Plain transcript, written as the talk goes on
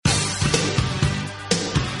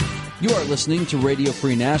You are listening to Radio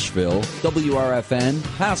Free Nashville, WRFN,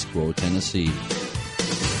 Pasquo, Tennessee.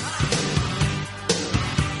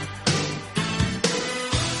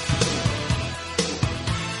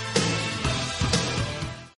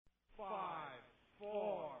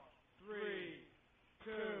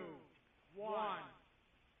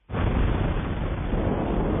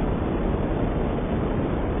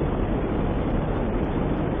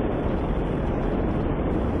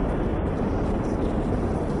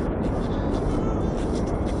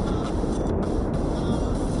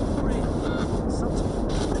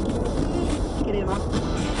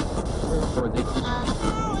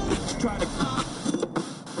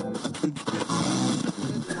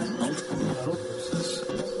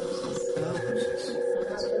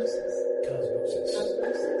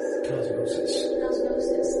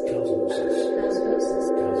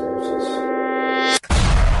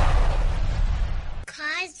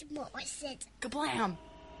 Kablam!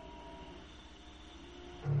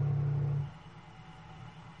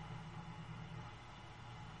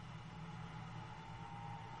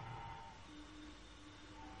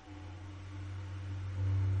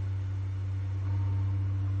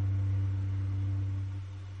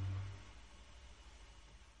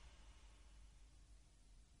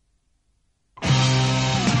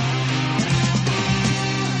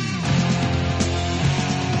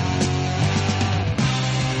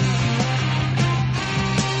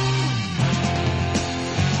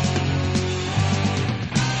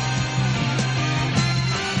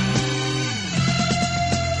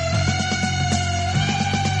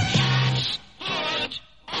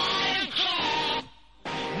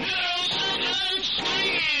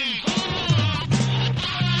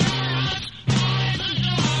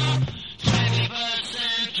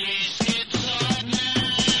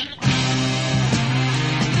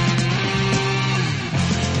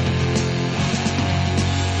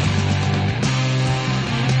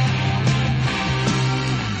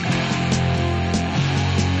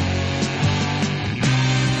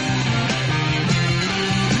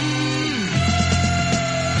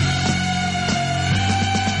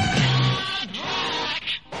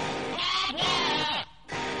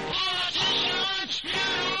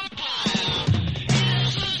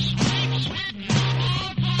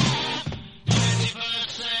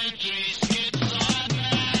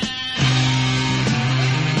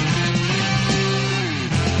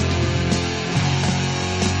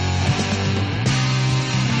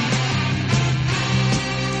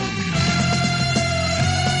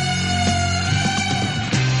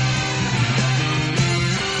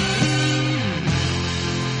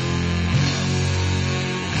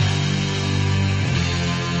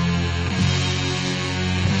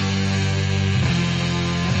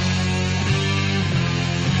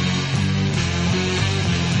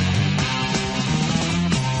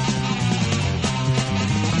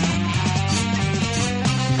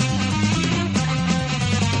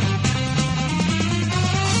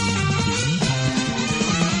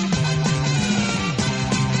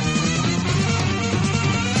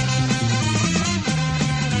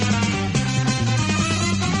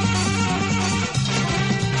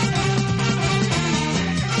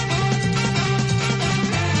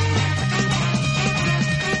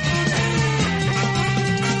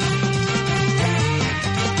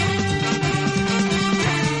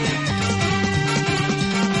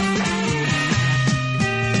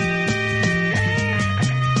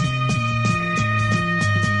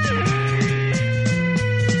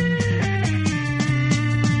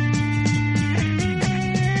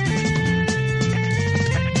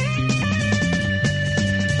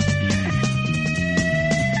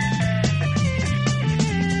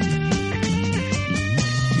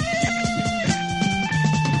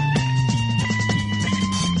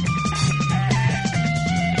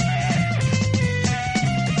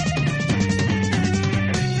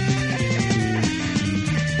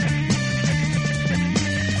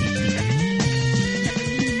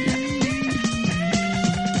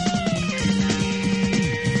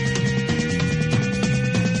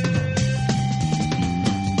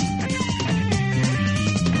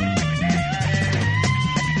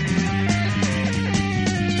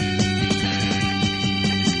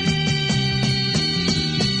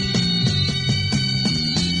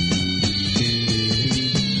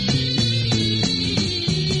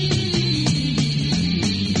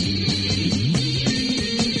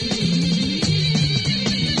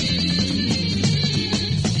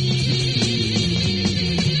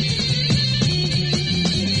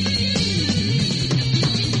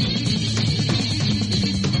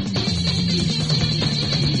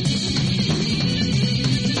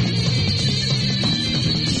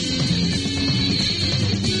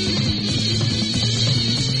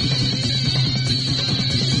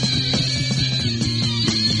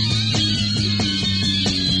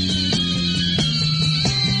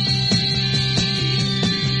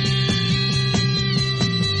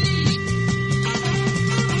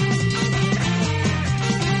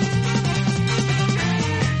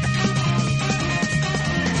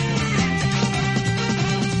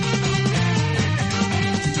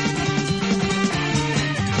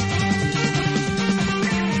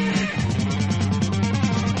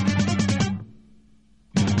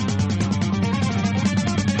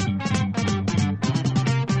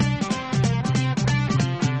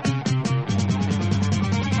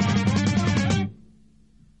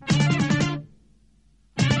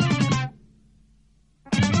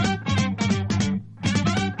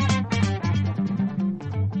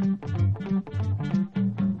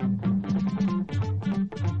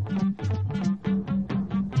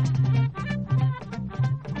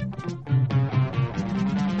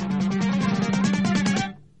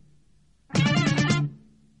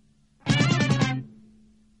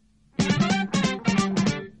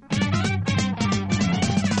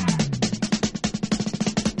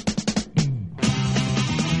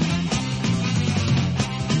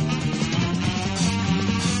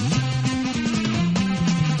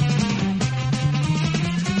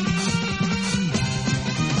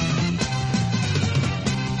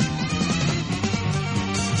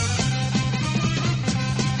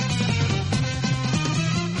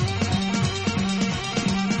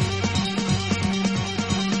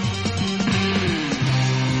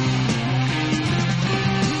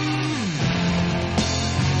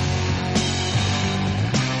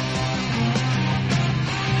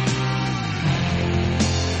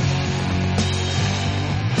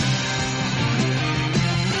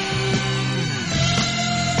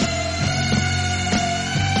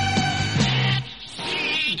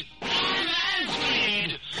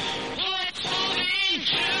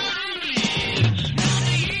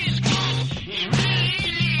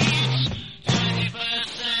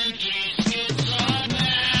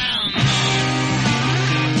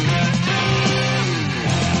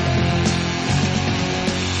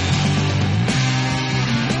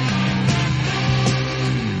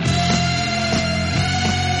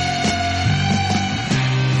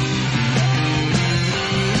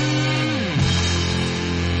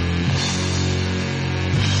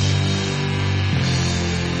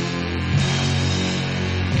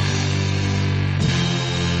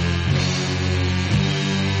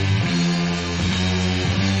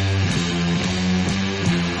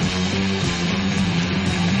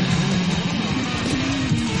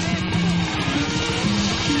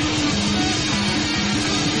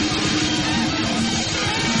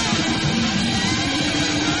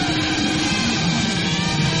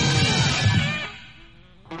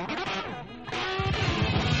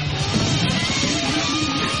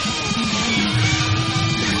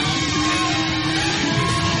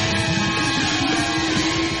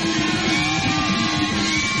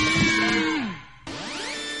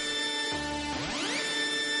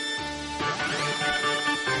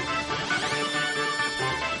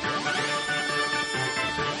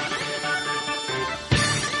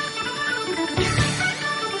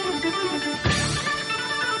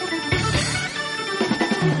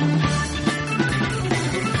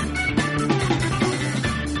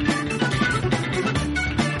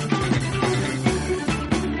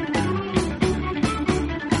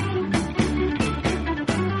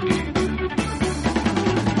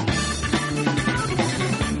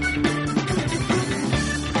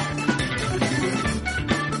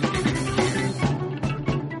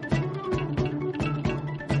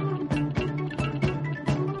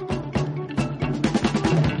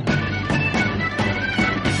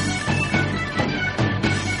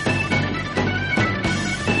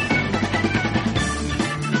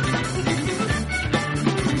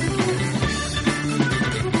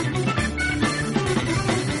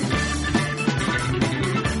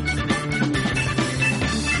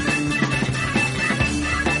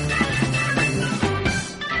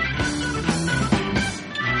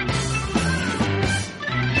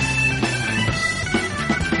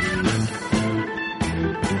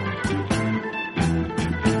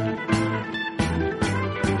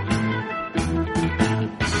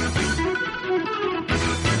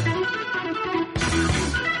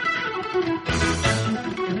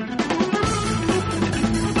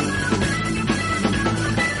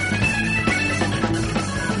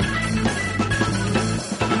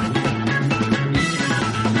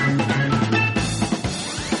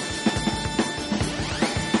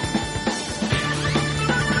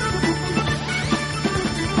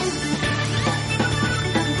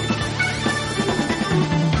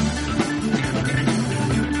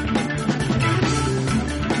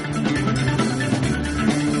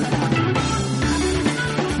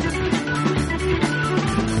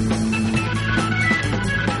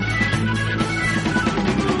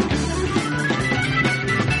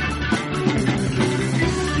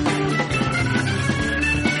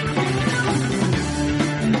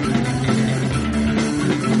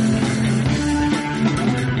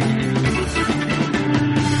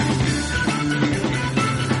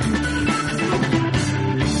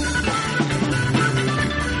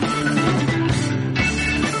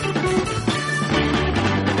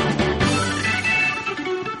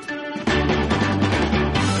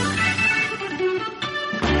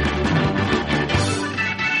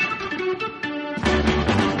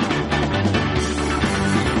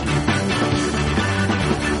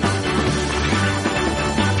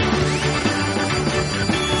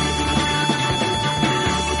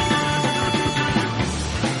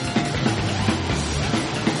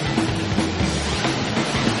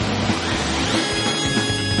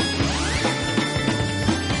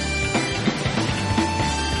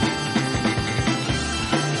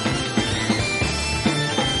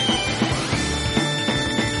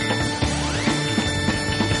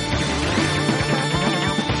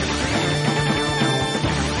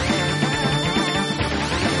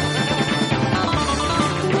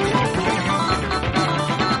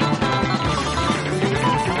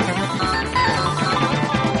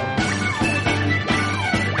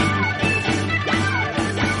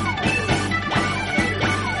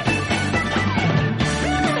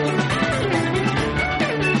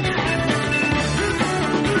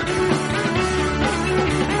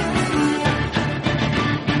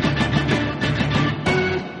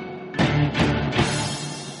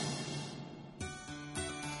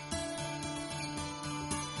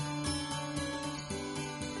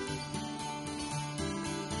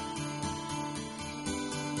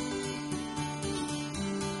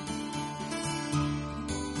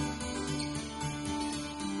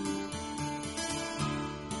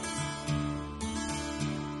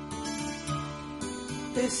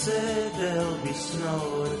 They said there'll be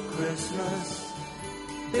snow at Christmas.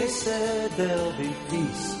 They said there'll be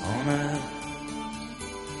peace on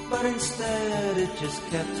earth. But instead it just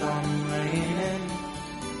kept on raining.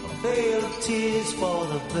 A veil of tears for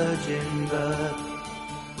the virgin birth.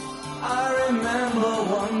 I remember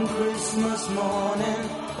one Christmas morning,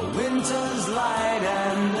 a winter's light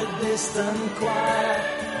and a distant choir,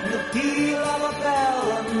 and the peal of a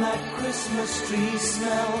bell and that Christmas tree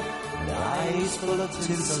smell, and eyes full of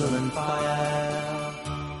tinsel and fire.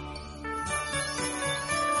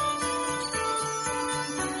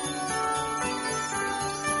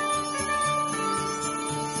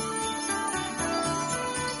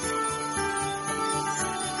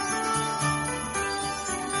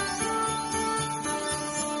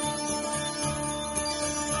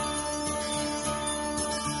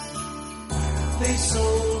 They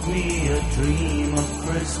sold me a dream of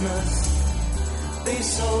Christmas. They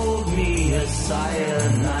sold me a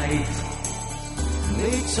cyanide.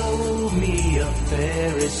 They told me a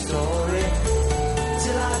fairy story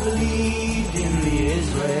till I believed in the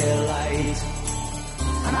Israelite.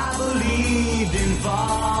 And I believed in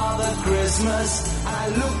Father Christmas. Christmas. I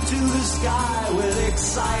looked to the sky with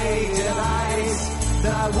excited eyes.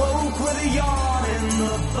 Then I woke with a yawn in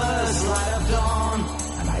the first light of dawn,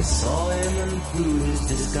 and I saw him in through his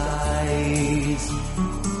disguise.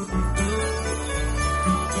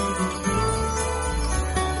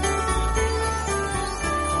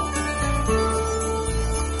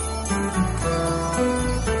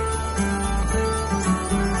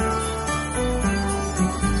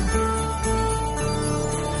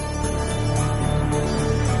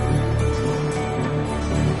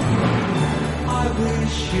 I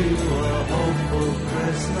wish you a hopeful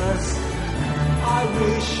Christmas. I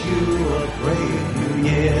wish you a brave new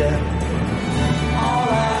year. All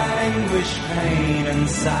anguish, pain and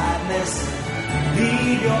sadness,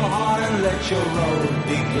 leave your heart and let your road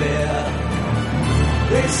be clear.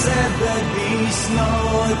 They said there'd be snow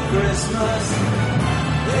at Christmas.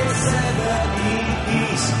 They said there'd be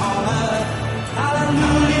peace on earth.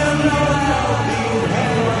 Hallelujah, Noel, be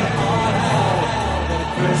heaven on hell. The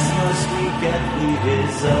Christmas we get we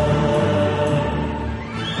deserve.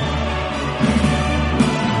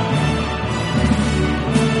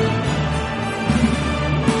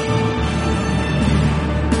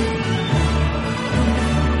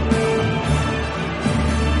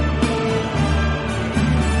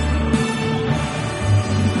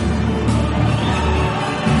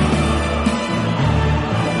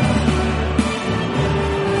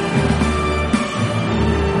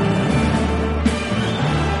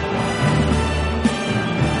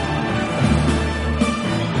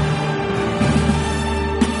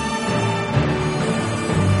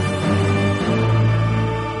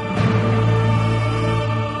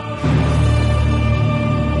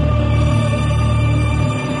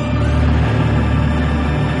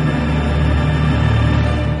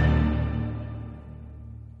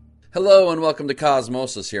 Hello and welcome to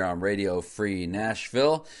Cosmosis here on Radio Free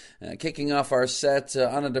Nashville. Kicking off our set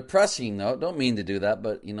on a depressing note. Don't mean to do that,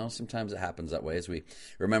 but you know, sometimes it happens that way. As we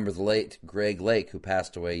remember the late Greg Lake, who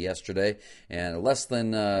passed away yesterday, and less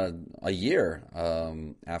than a year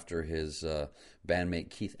after his bandmate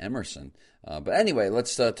Keith Emerson. But anyway,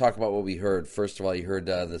 let's talk about what we heard. First of all, you heard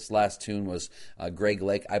this last tune was Greg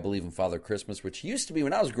Lake, I Believe in Father Christmas, which used to be,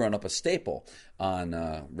 when I was growing up, a staple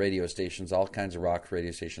on radio stations, all kinds of rock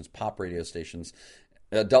radio stations, pop radio stations,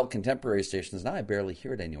 adult contemporary stations. Now I barely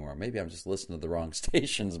hear it anymore. Maybe I'm just listening to the wrong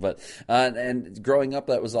stations. But and growing up,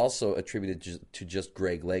 that was also attributed to just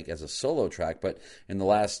Greg Lake as a solo track. But in the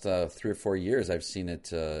last 3 or 4 years, I've seen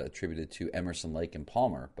it attributed to Emerson, Lake, and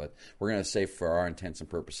Palmer. But we're going to say, for our intents and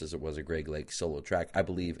purposes, it was a Greg Lake solo track. I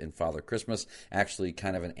Believe in Father Christmas, actually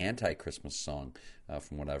kind of an anti-Christmas song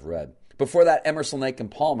from what I've read. Before that, Emerson, Lake,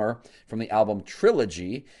 and Palmer from the album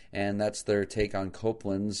Trilogy, and that's their take on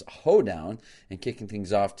Copeland's Hoedown. And kicking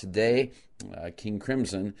things off today, King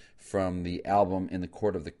Crimson from the album In the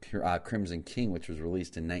Court of the Crimson King, which was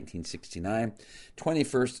released in 1969,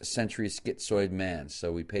 21st Century Schizoid Man.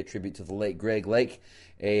 So we pay tribute to the late Greg Lake,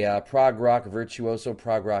 a prog rock virtuoso,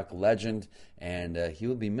 prog rock legend, and he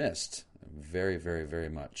will be missed very, very, very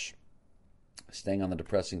much. Staying on the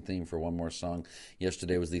depressing theme for one more song,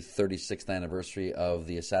 yesterday was the 36th anniversary of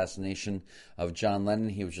the assassination of John Lennon.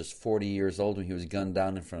 He was just 40 years old when he was gunned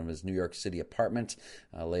down in front of his New York City apartment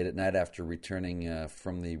late at night after returning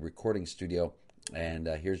from the recording studio. And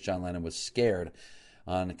here's John Lennon Was Scared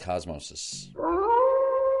on Cosmosis.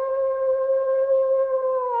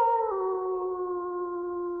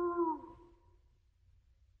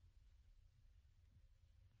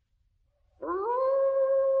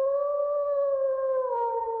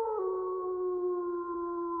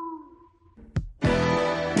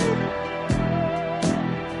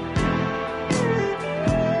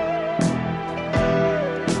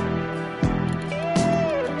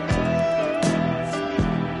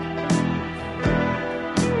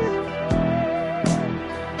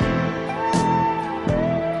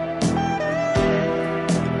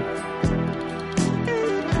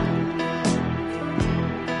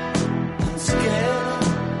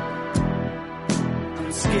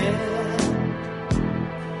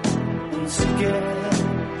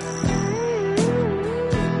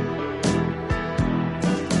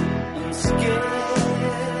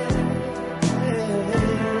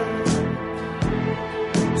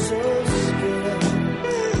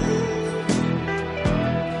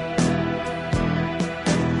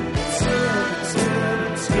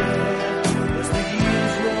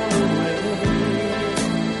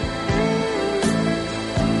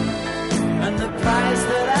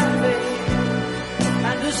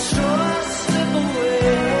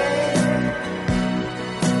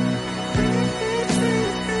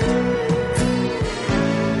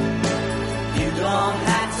 don't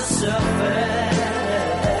have to suffer.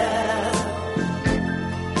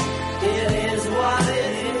 It is what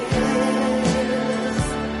it is.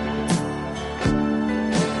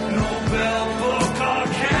 No bell, book, or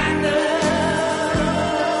candle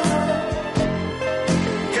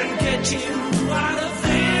can get you out of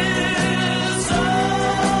this. Oh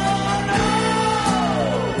no!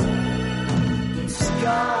 I'm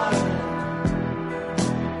scarred.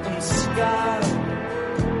 I'm scarred.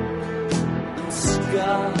 I'm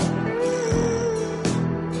scarred.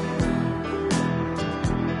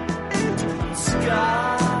 I'm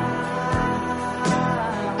scarred.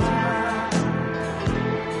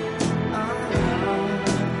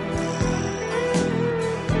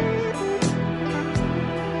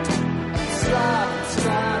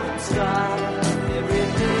 I'm scarred every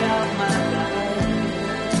day of my life.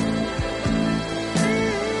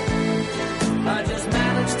 I just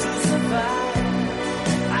managed to survive.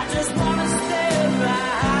 I just wanna stay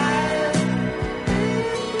alive.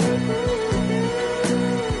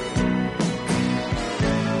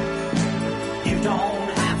 You don't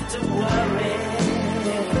have to worry.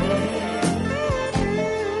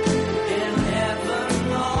 In heaven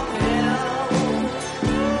or hell,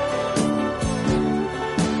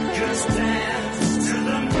 just dance to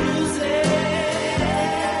the music.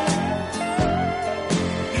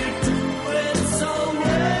 You do it so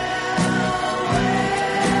well,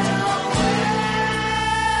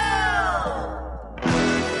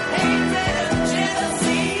 hatred and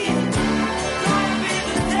jealousy don't be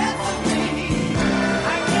the death of me.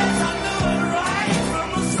 I guess I knew it right from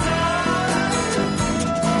the start.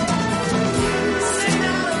 Sing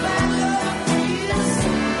out the back of the trees.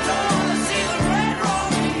 Don't wanna see the red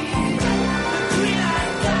rose. The green I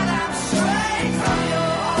got, I'm straight from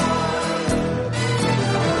your heart.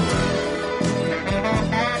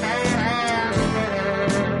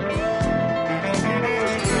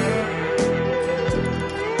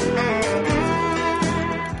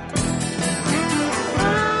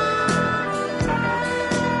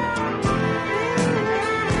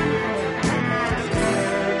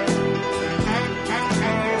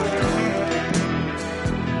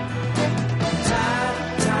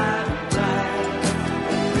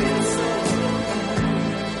 Feel so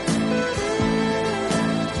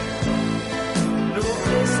no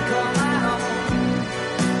place to call my own,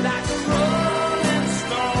 like a rolling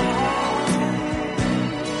stone.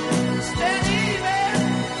 Steady, baby.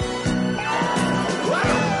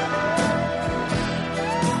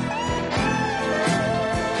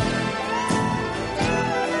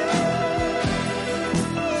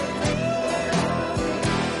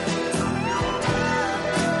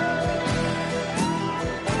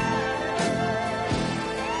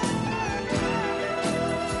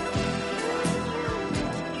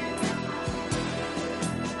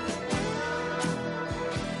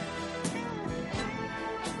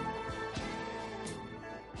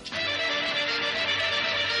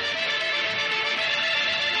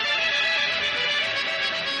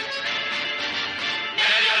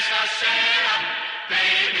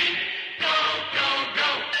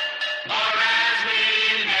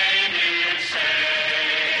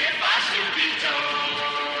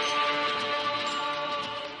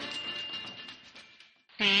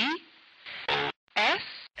 C S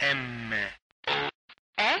M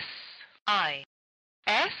S I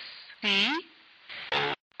S C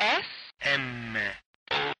S M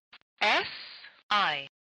S I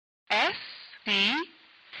S C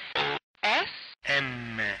S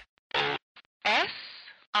M S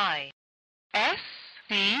I S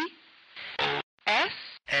C S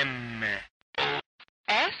M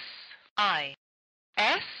S I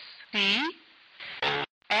S C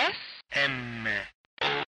S M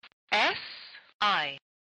S I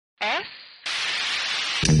S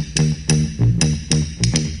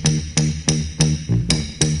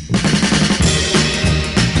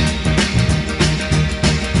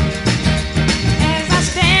As I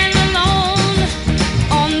stand alone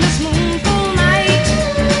on this moonful night,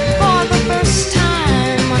 for the first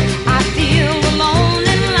time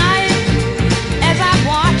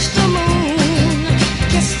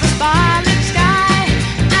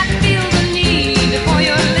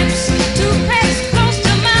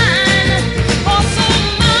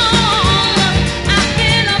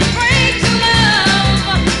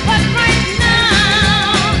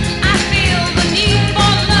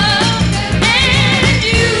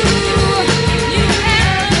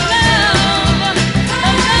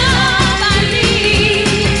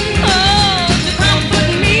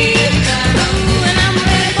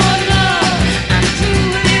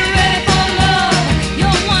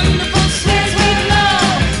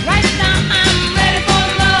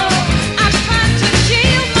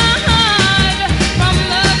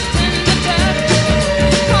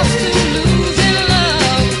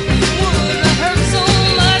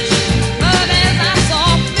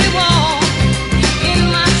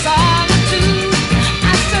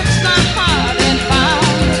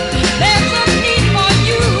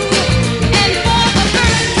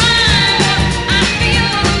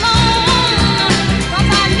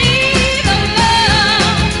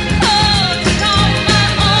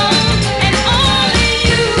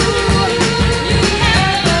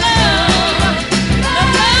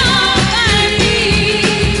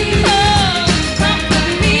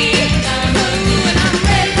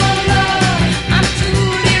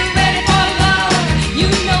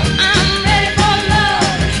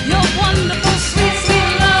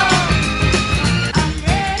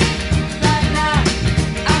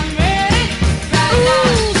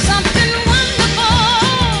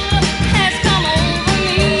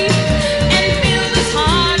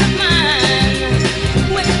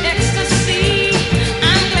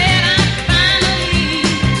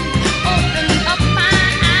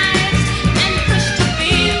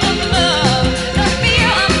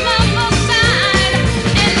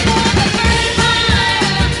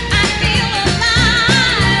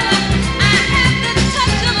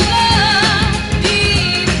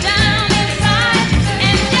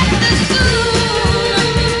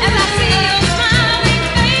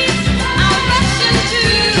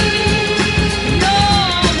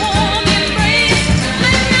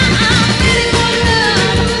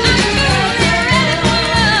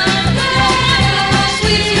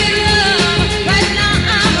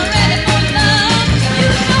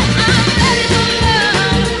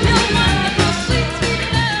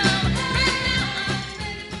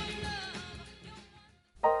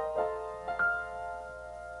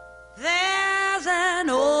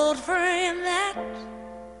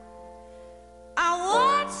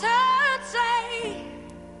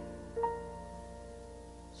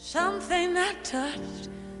something that touched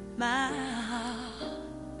my heart,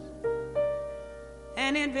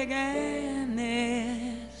 and it began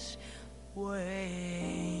this way.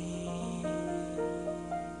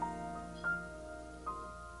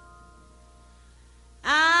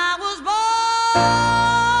 I was born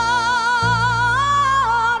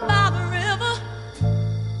by the river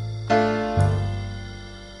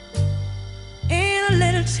in a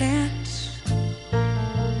little tent,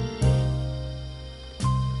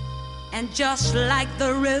 and just like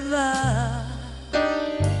the river,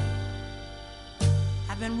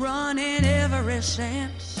 I've been running ever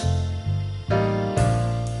since.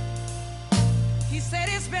 He said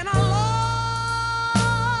it's been a long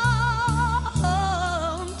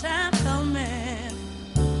time coming,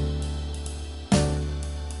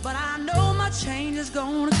 but I know my change is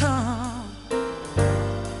gonna come.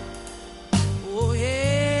 Oh yeah.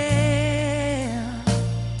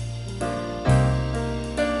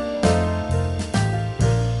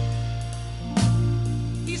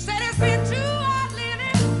 He said it's been too hard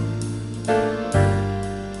living,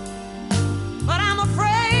 but I'm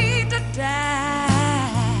afraid to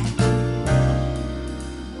die.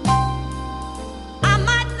 I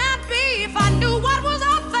might not be if I knew what was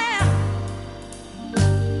up there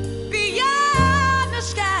beyond the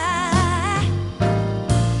sky.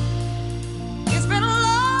 It's been a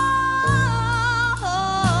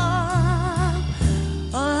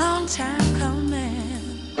long time coming,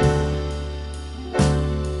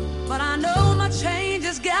 but I know my change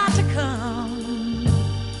has got to come.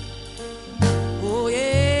 Oh yeah.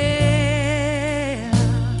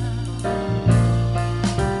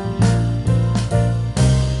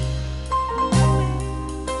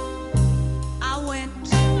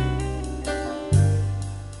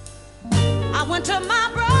 I went to my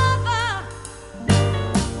brother,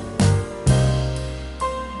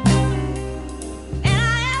 and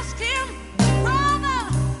I asked him, brother,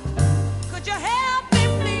 could you help me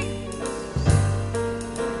please?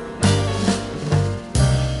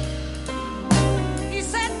 He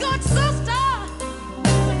said, good sister,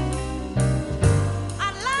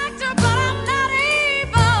 I'd like to, but I'm not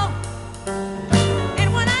able. And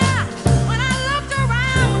when I looked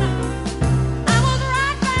around, I was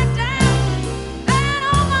right back down, and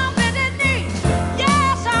on my bended knee.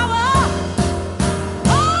 Yes, I was.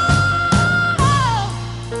 Oh,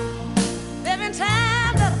 there've been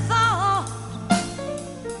times that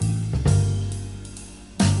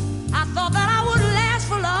I thought that I wouldn't last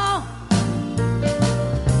for long,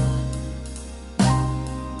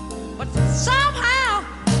 but somehow,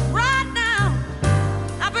 right now,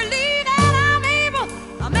 I believe that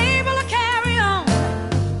I'm able to carry on.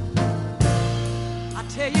 I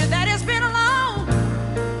tell you that it's been a long,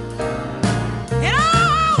 and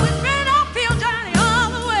oh, it's been an uphill journey all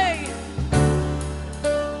the way.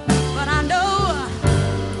 But I know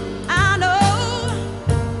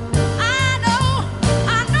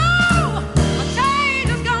a change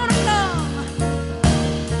is gonna come.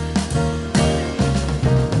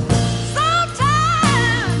 Sometimes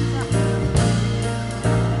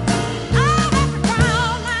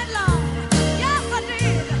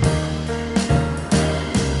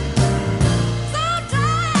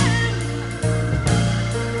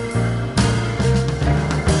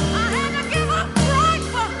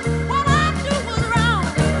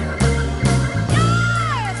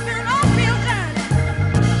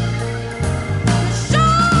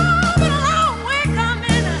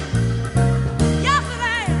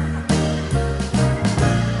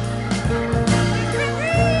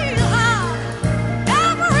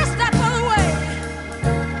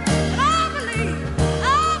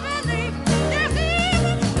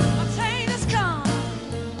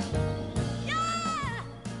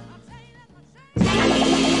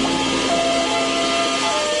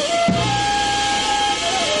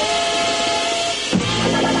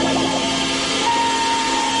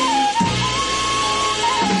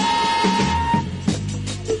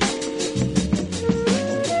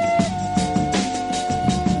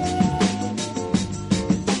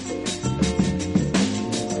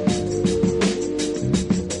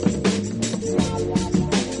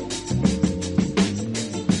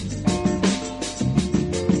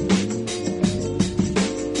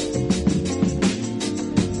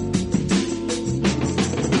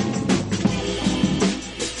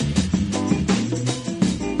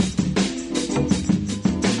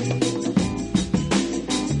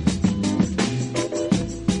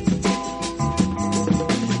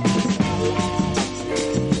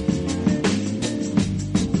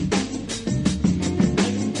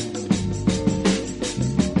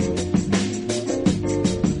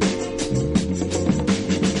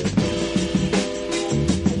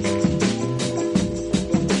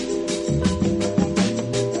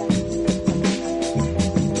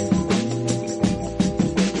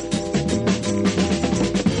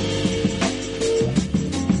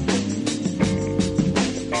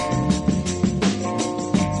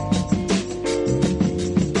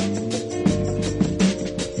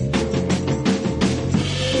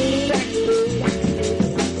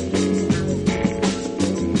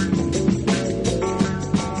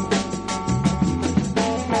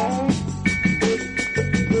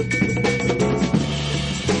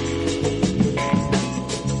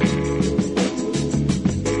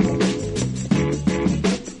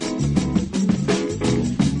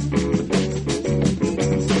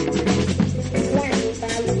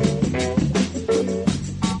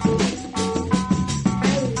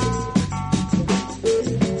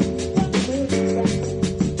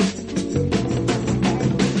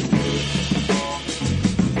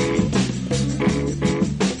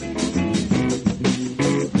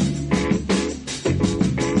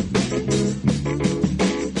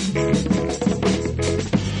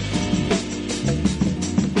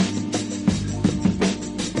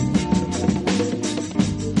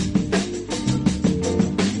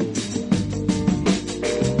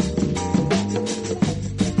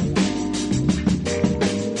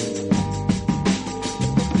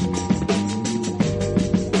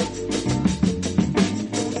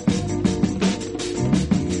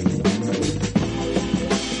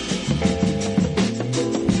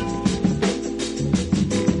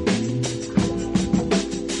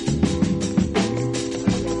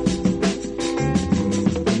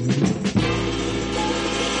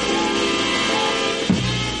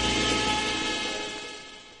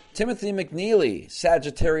Timothy McNeely,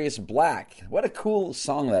 Sagittarius Black. What a cool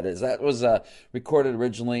song that is. That was recorded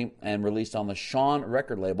originally and released on the Sean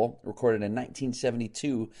record label, recorded in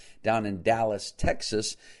 1972 down in Dallas,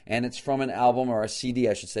 Texas. And it's from an album, or a CD,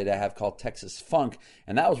 I should say, that I have called Texas Funk.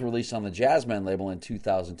 And that was released on the Jazzman label in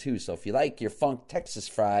 2002. So if you like your funk Texas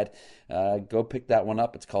fried, go pick that one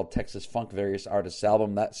up. It's called Texas Funk, Various Artists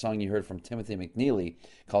album. That song you heard from Timothy McNeely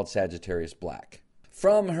called Sagittarius Black.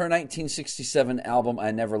 From her 1967 album,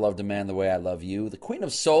 I Never Loved a Man the Way I Love You, the Queen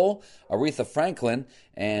of Soul, Aretha Franklin,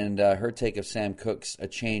 and her take of Sam Cooke's A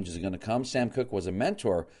Change Is Gonna Come. Sam Cooke was a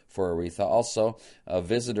mentor for Aretha, also a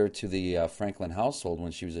visitor to the Franklin household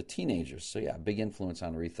when she was a teenager. So yeah, big influence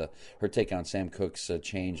on Aretha. Her take on Sam Cooke's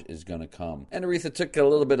Change Is Gonna Come. And Aretha took a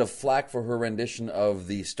little bit of flack for her rendition of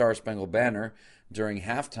the Star Spangled Banner during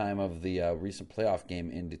halftime of the recent playoff game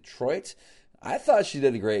in Detroit. I thought she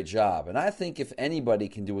did a great job, and I think if anybody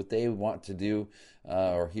can do what they want to do,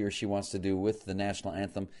 or he or she wants to do with the national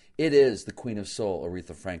anthem, it is the Queen of Soul,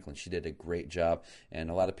 Aretha Franklin. She did a great job,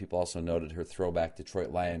 and a lot of people also noted her throwback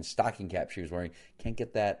Detroit Lions stocking cap she was wearing. Can't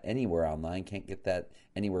get that anywhere online, can't get that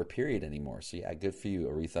anywhere, period, anymore. So yeah, good for you,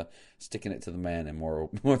 Aretha, sticking it to the man in more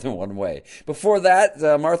than one way. Before that,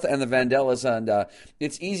 Martha and the Vandellas, and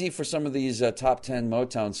it's easy for some of these top 10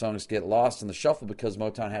 Motown songs to get lost in the shuffle because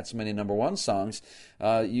Motown had so many number one songs.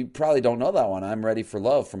 You probably don't know that one. I'm Ready for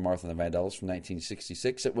Love from Martha and the Vandellas from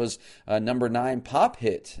 1966. It was a number 9 pop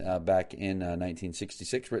hit back in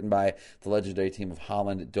 1966, written by the legendary team of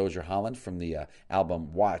Dozier Holland from the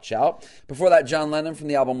album Watch Out. Before that, John Lennon from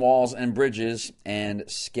the album Walls and Bridges, and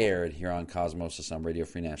Scared here on Cosmosis on Radio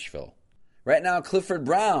Free Nashville. Right now, Clifford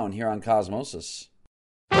Brown here on Cosmosis.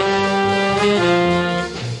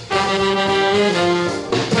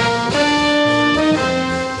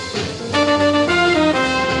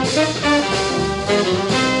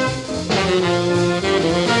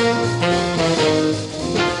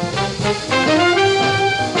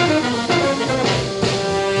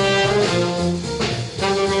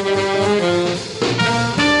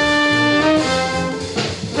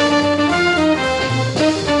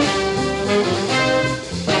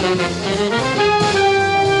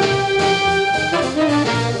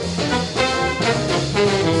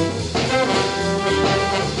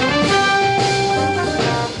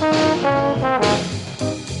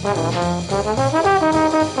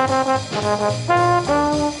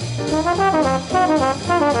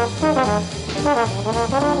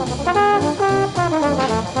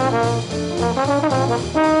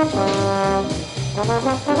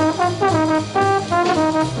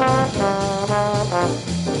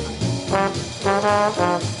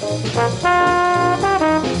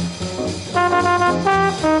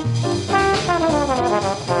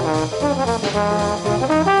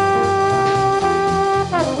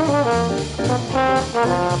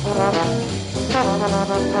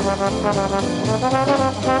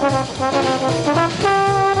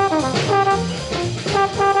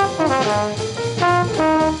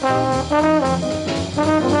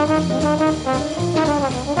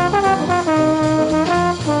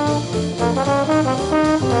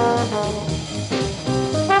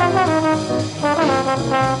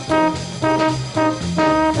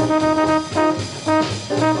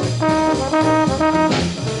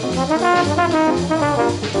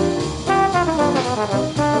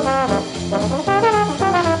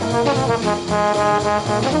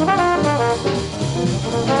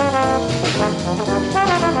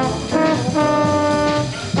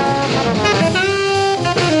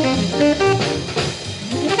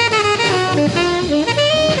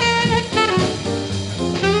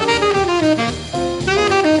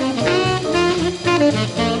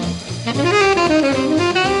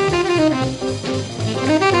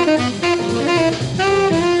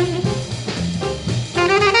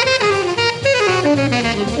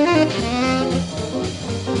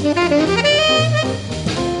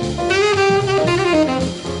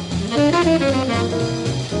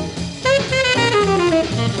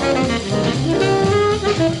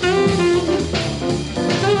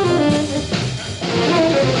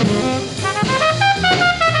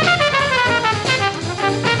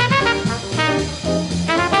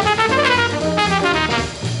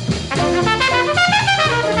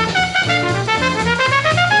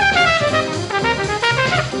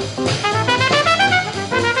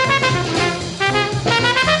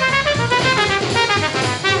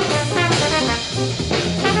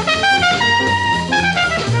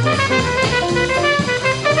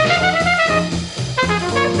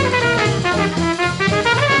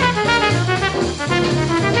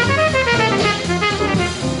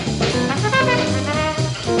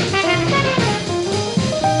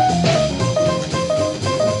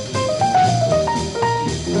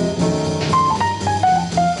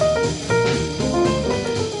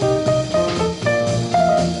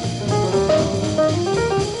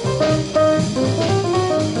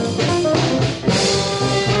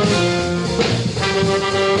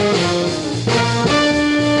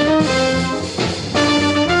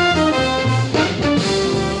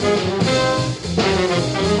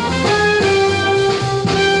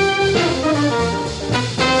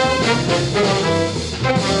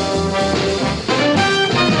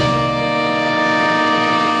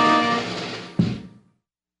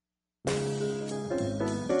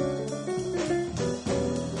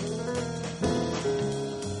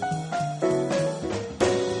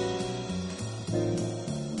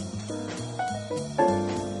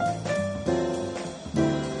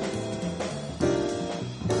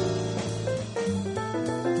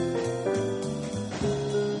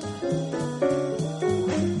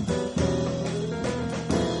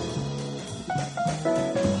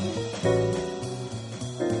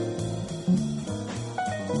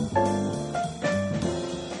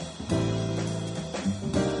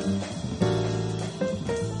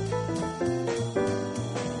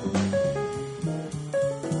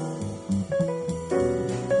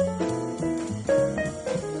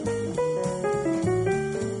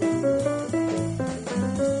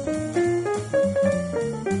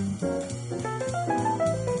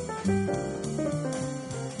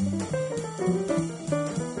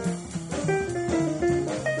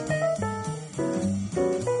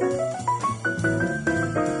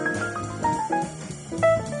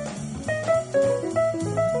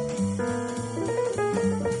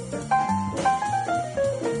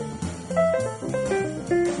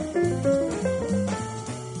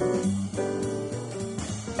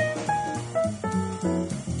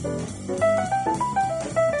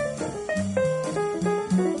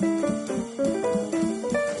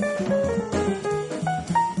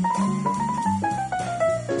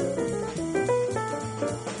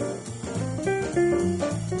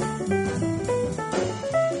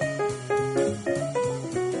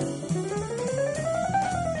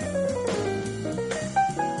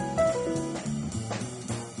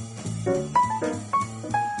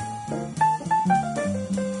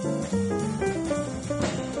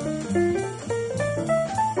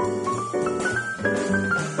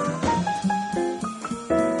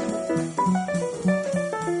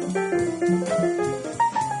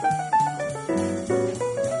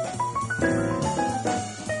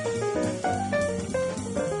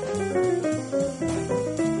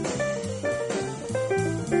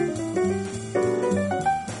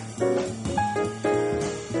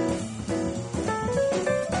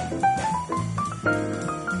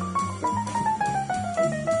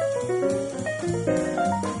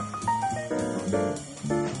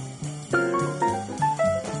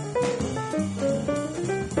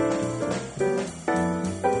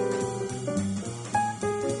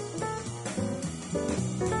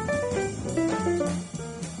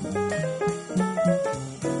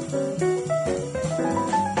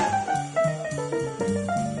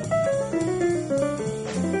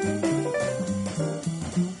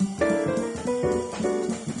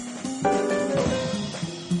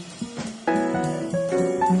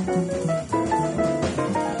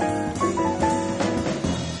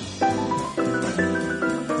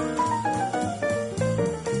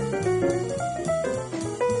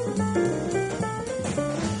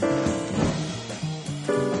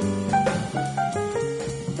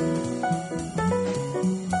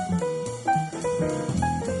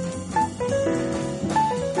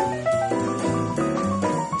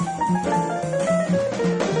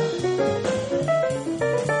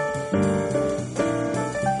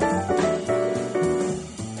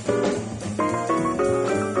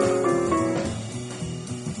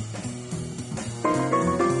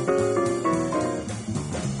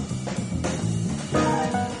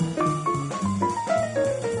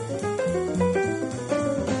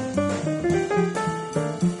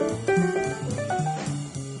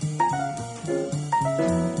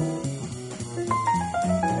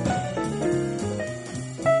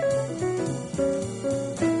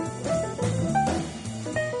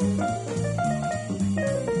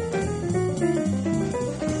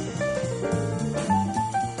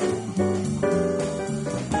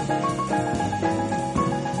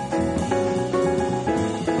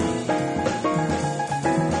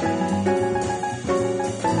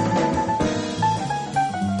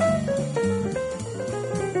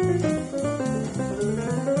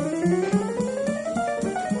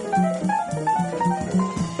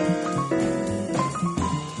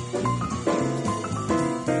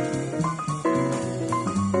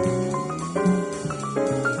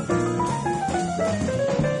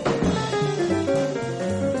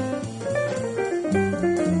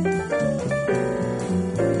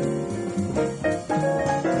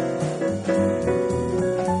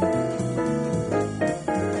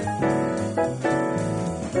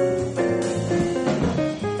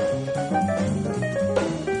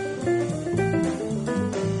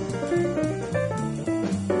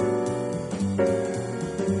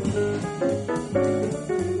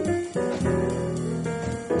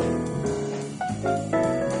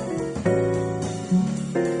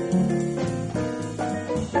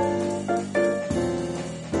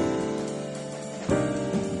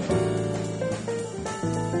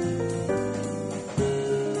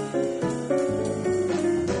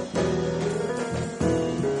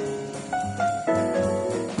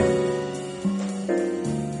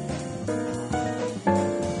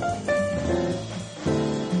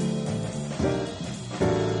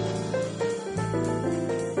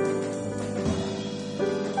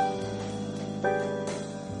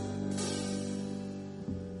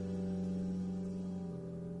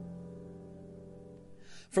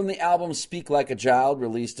 From the album Speak Like a Child,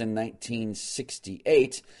 released in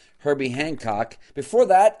 1968, Herbie Hancock. Before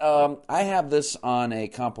that, I have this on a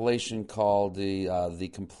compilation called the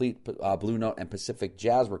Complete Blue Note and Pacific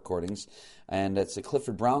Jazz Recordings, and it's a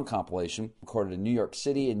Clifford Brown compilation recorded in New York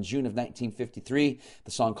City in June of 1953.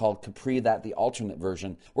 The song called Capri, that the alternate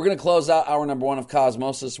version. We're going to close out hour number one of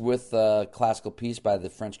Cosmosis with a classical piece by the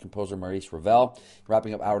French composer Maurice Ravel.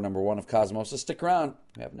 Wrapping up hour number one of Cosmosis. Stick around.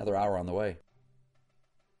 We have another hour on the way.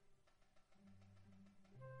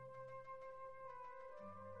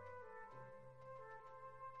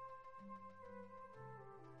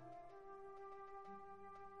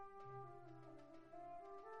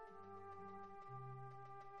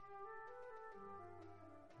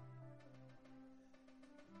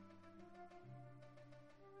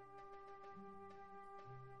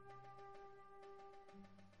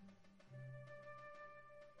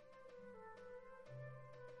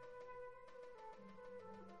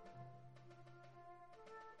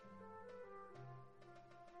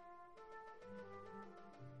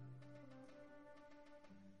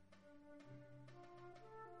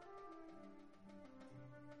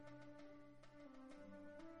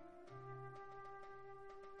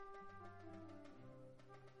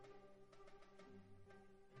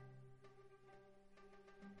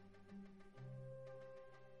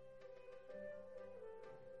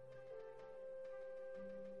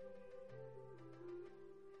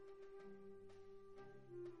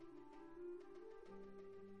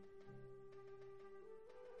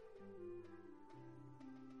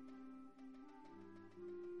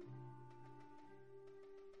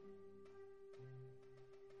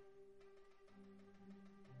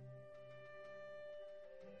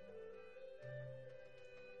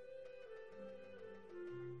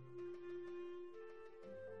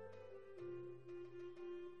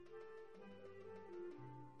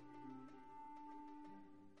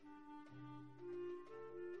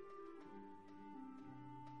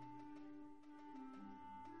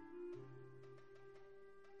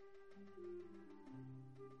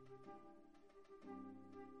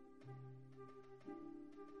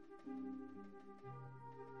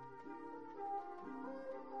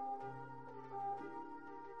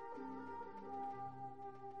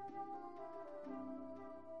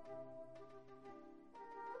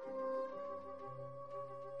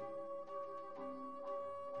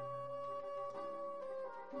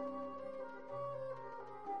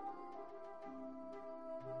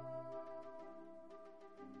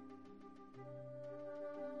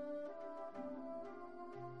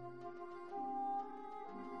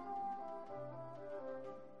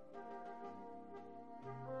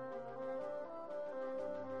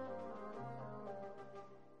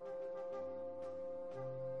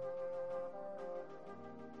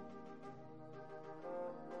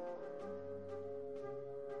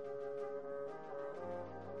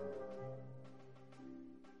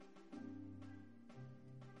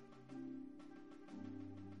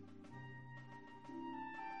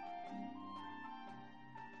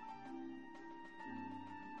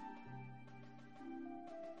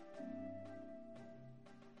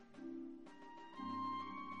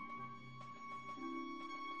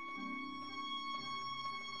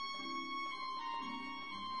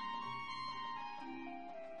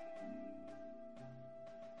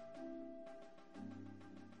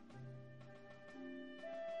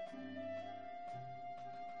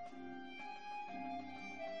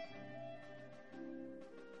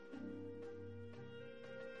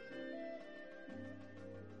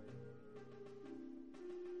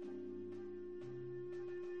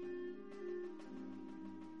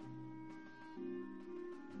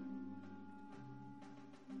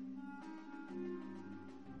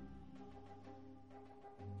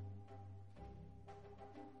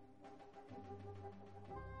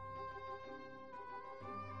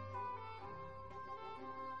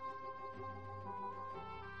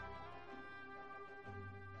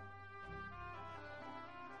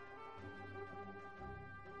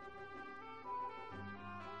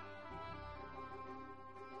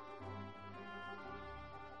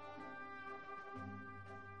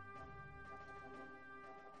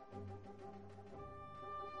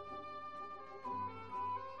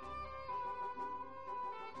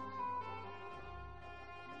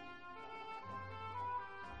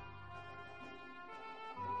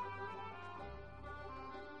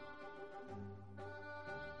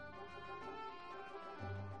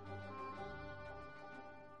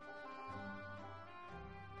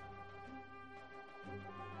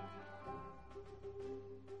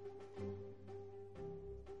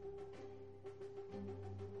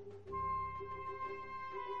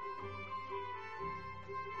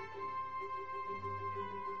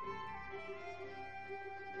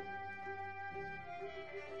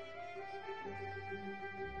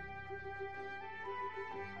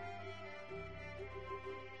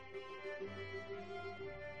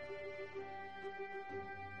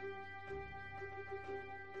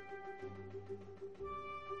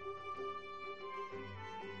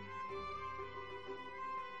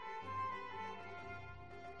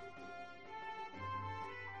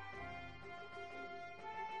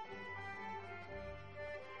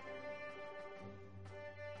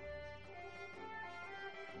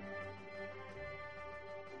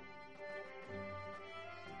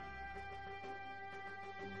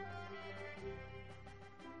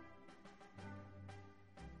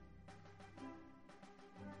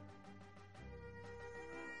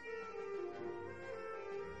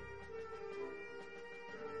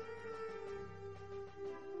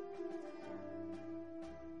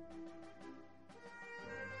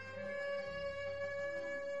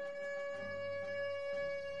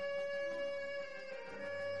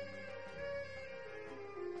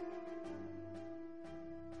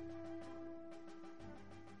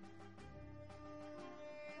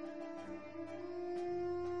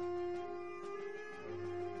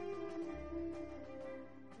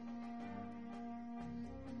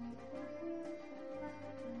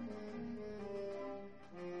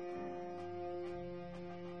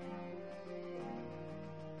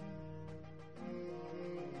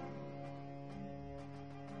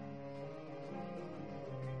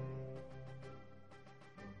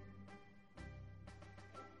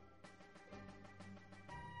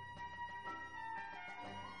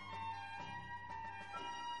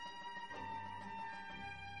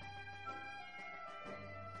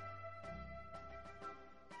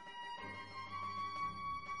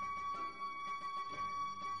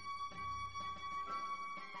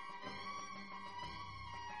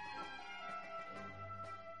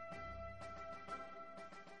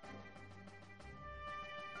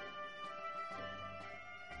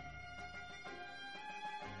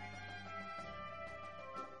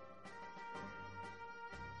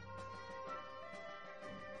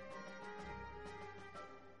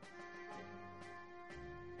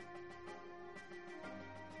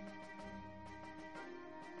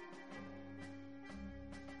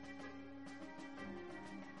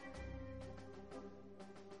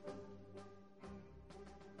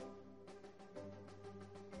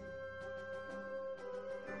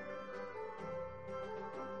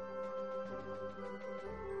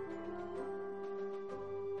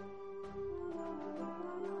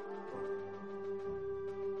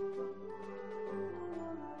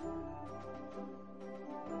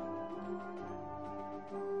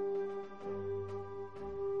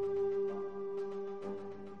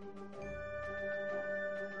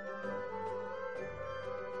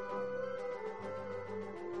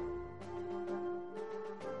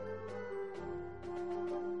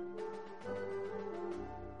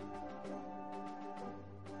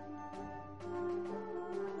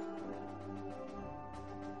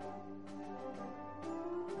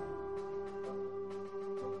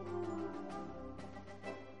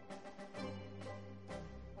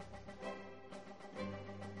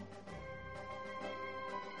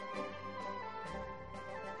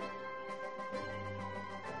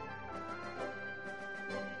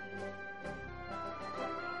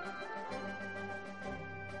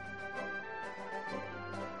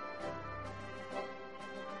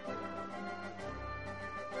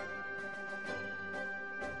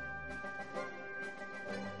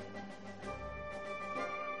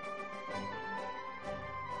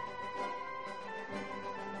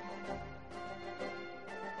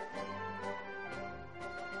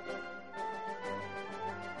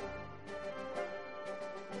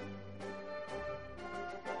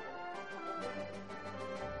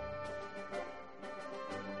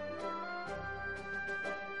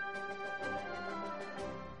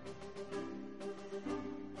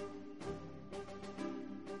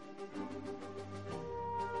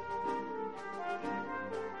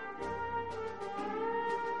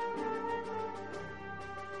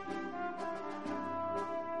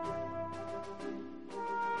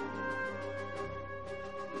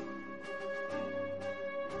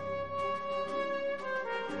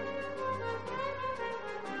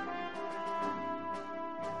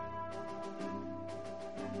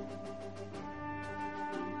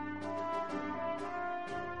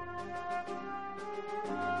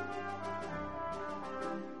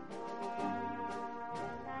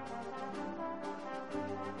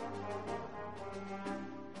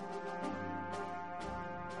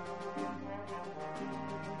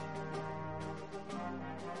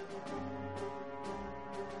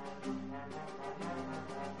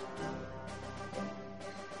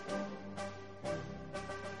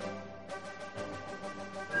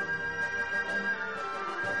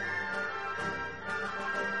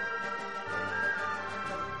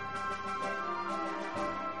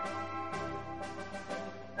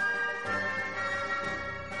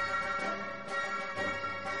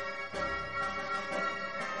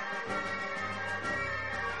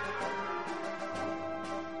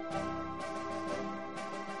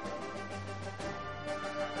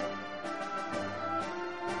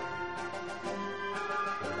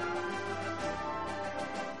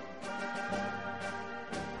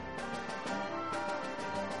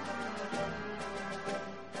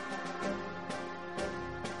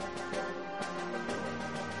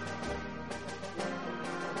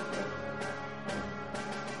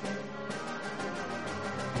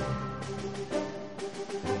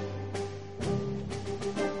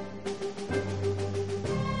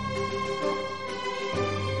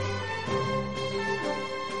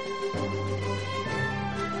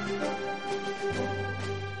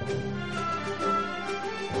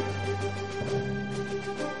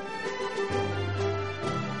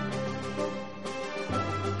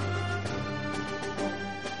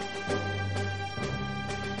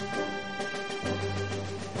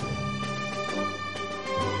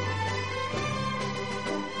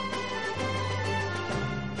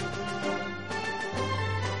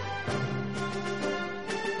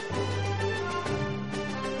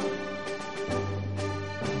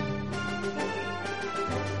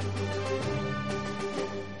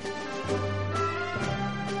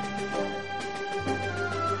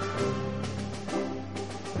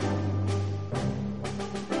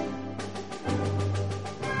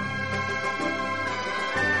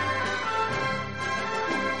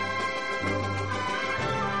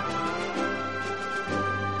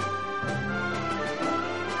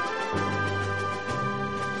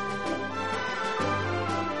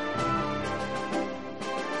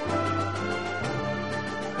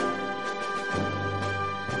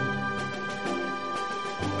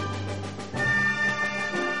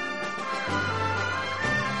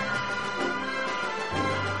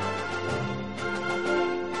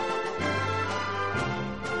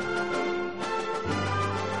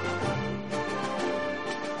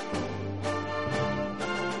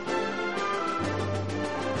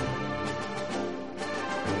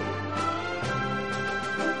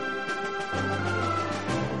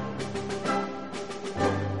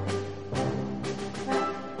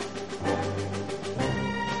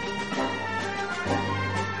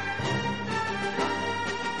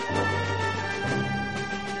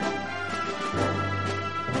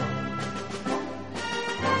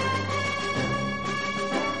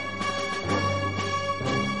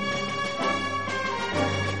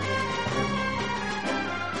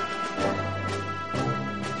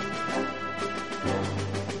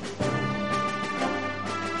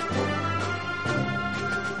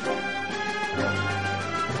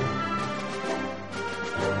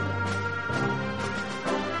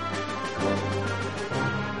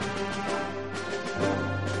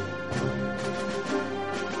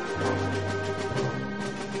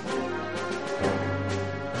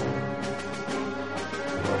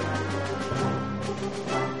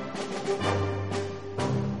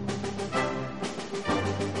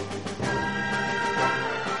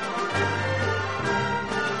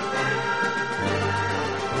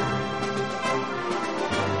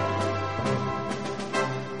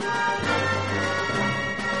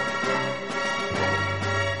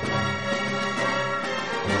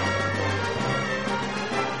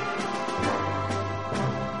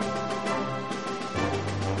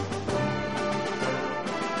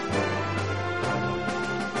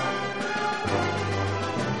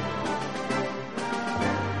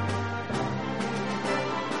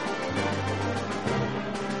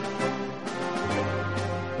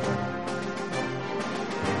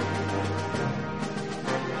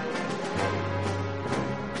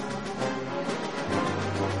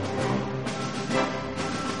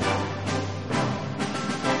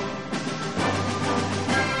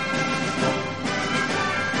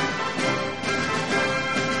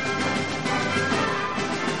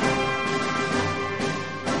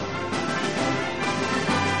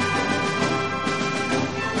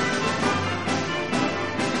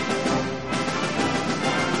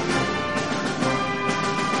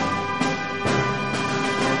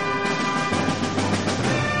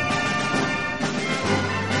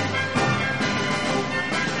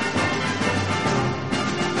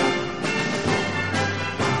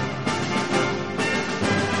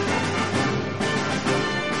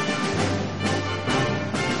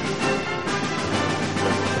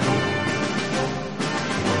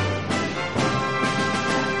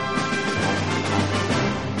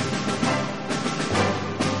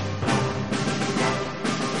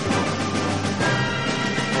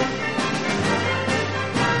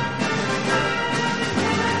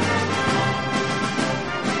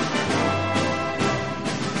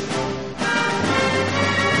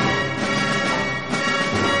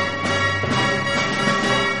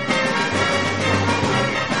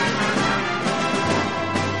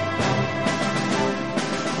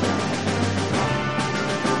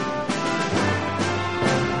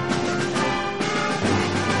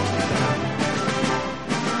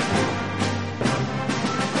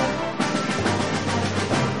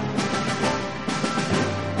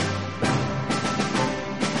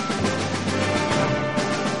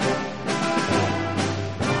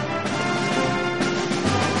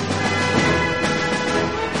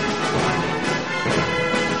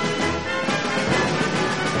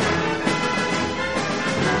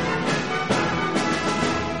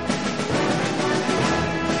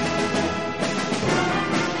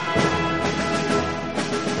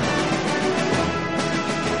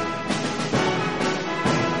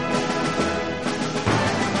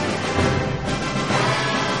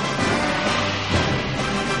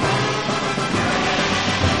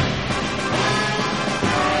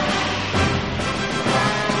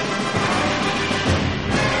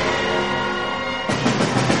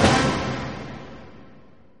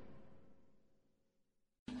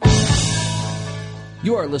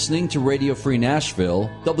 You are listening to Radio Free Nashville,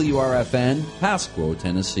 WRFN, Pasquo,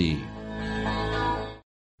 Tennessee.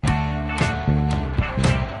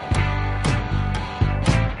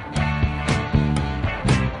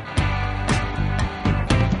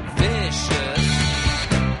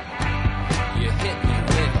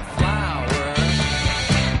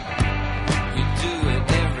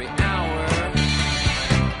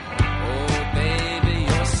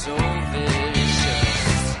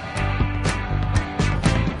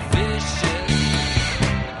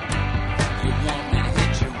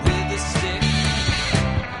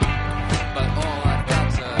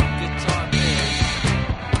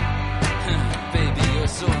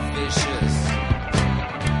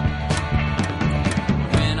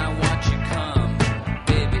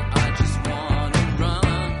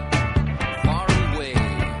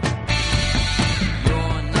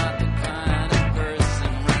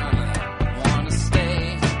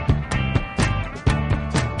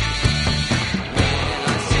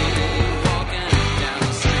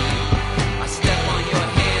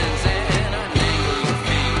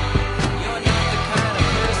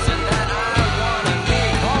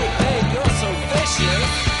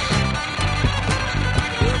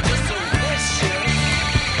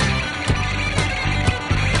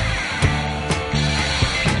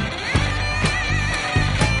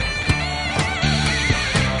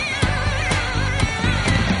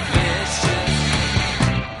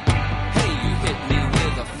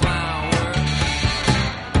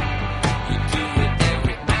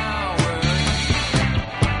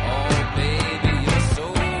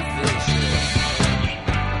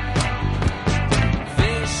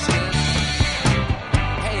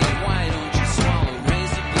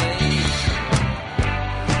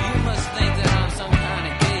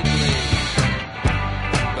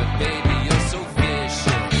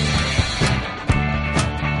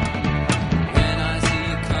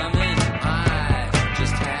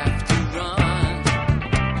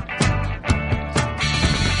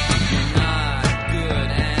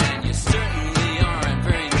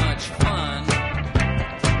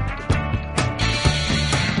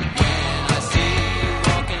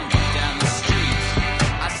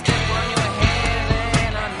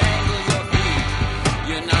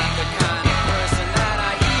 You're not the kind of person that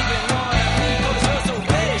I even want.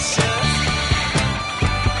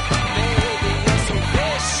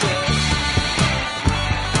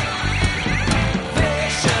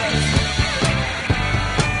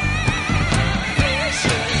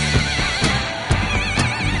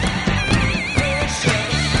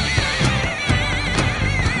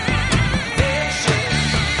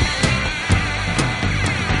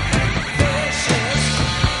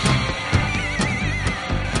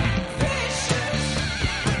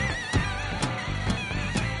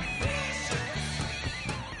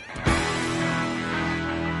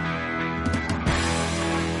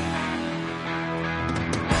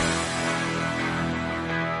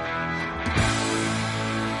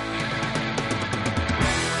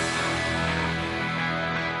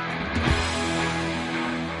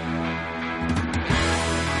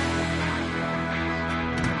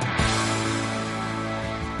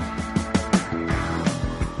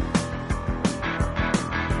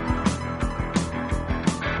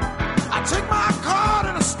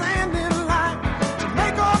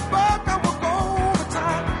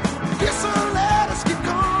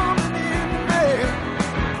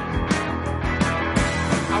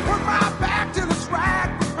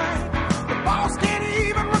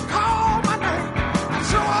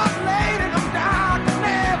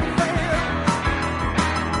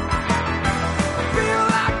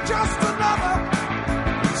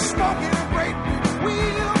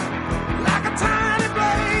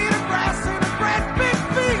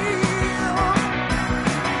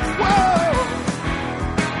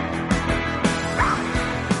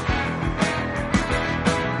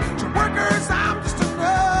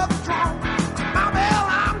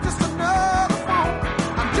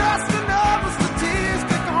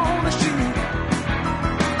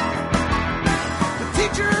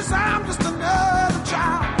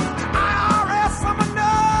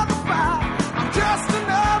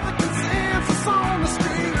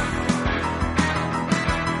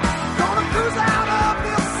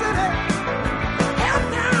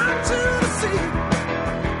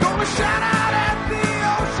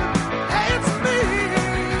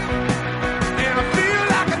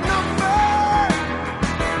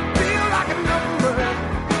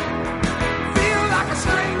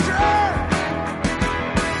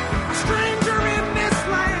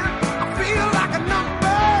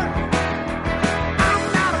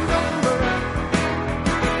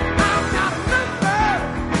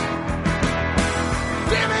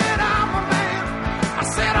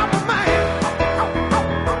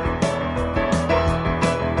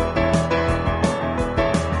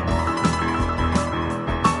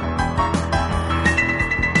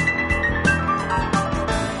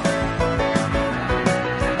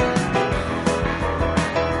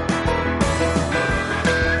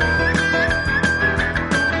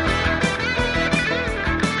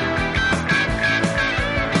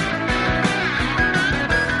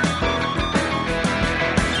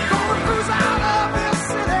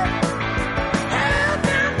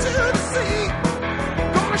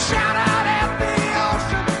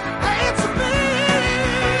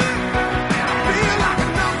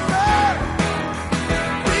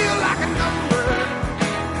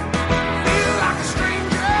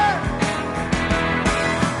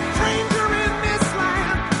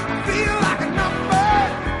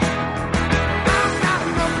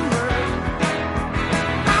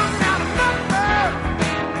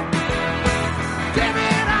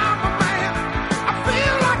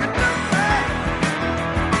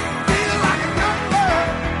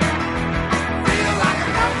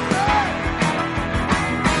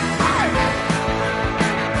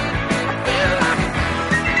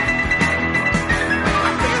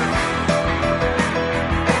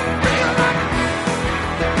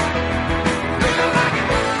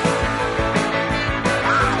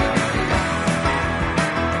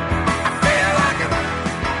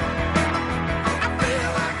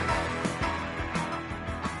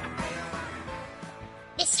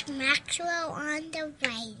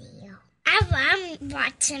 I'm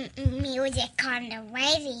watching music on the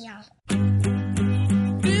radio.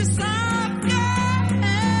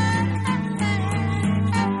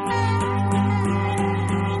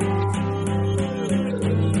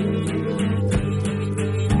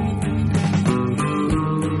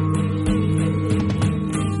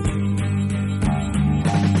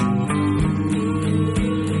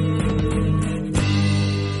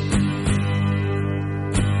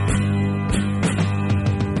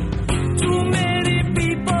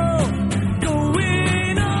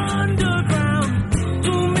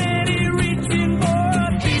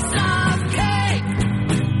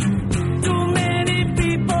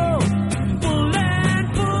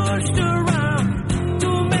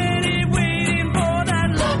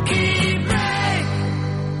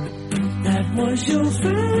 Was your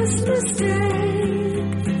first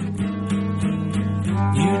mistake?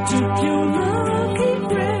 You took your lucky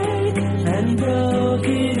break and broke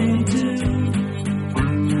it in two.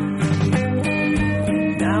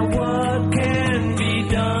 Now what can be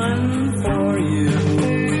done for you?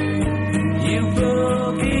 You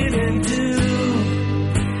broke it in two.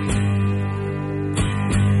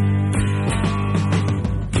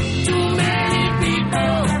 Too many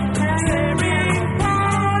people sharing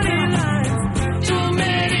party lines. Too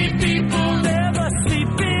many people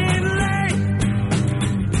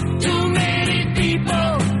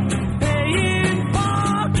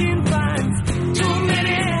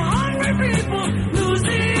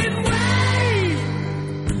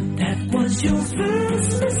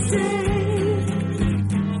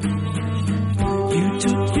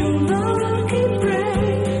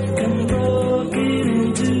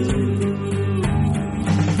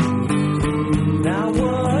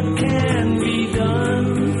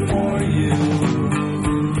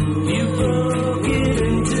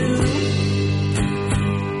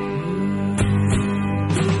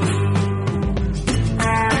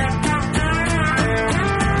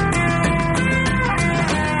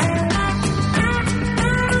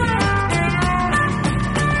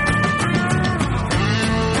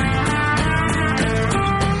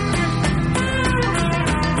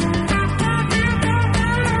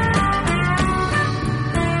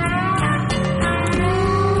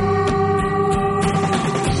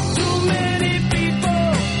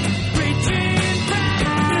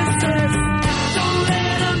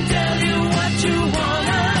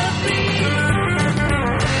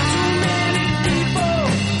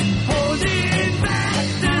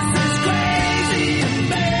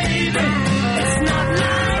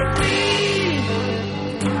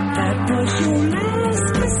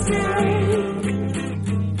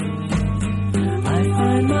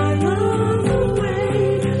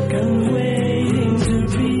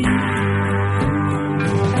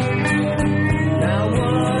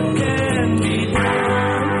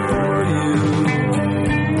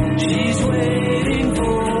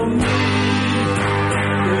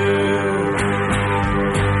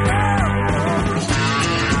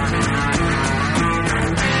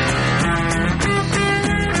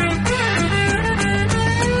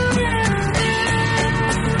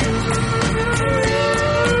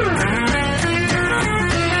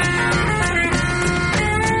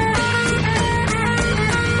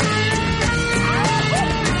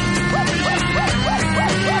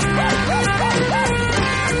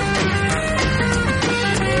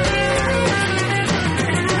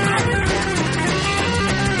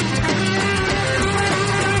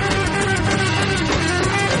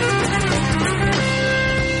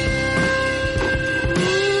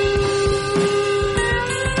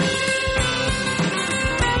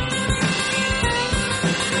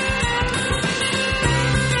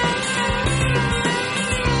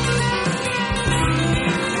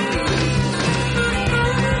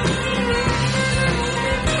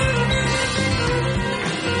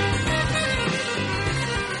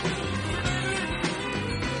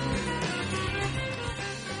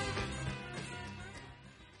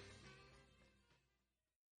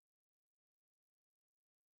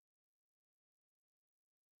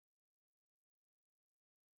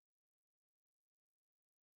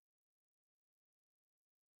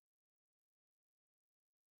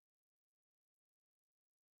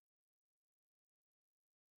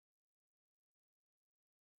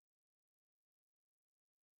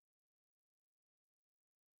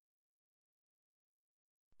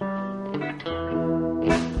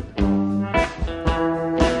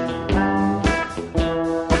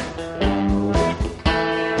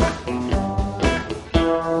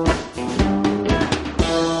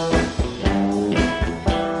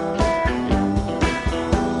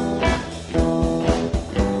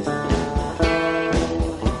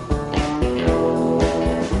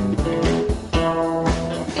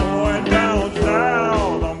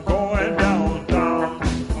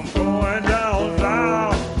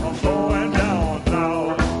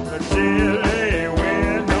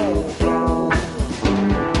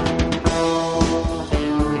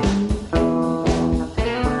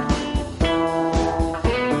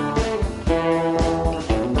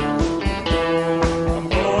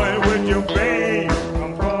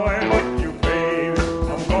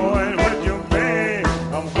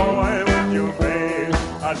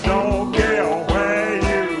I don't care where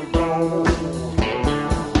you go.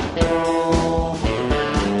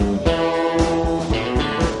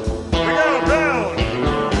 We got a bell.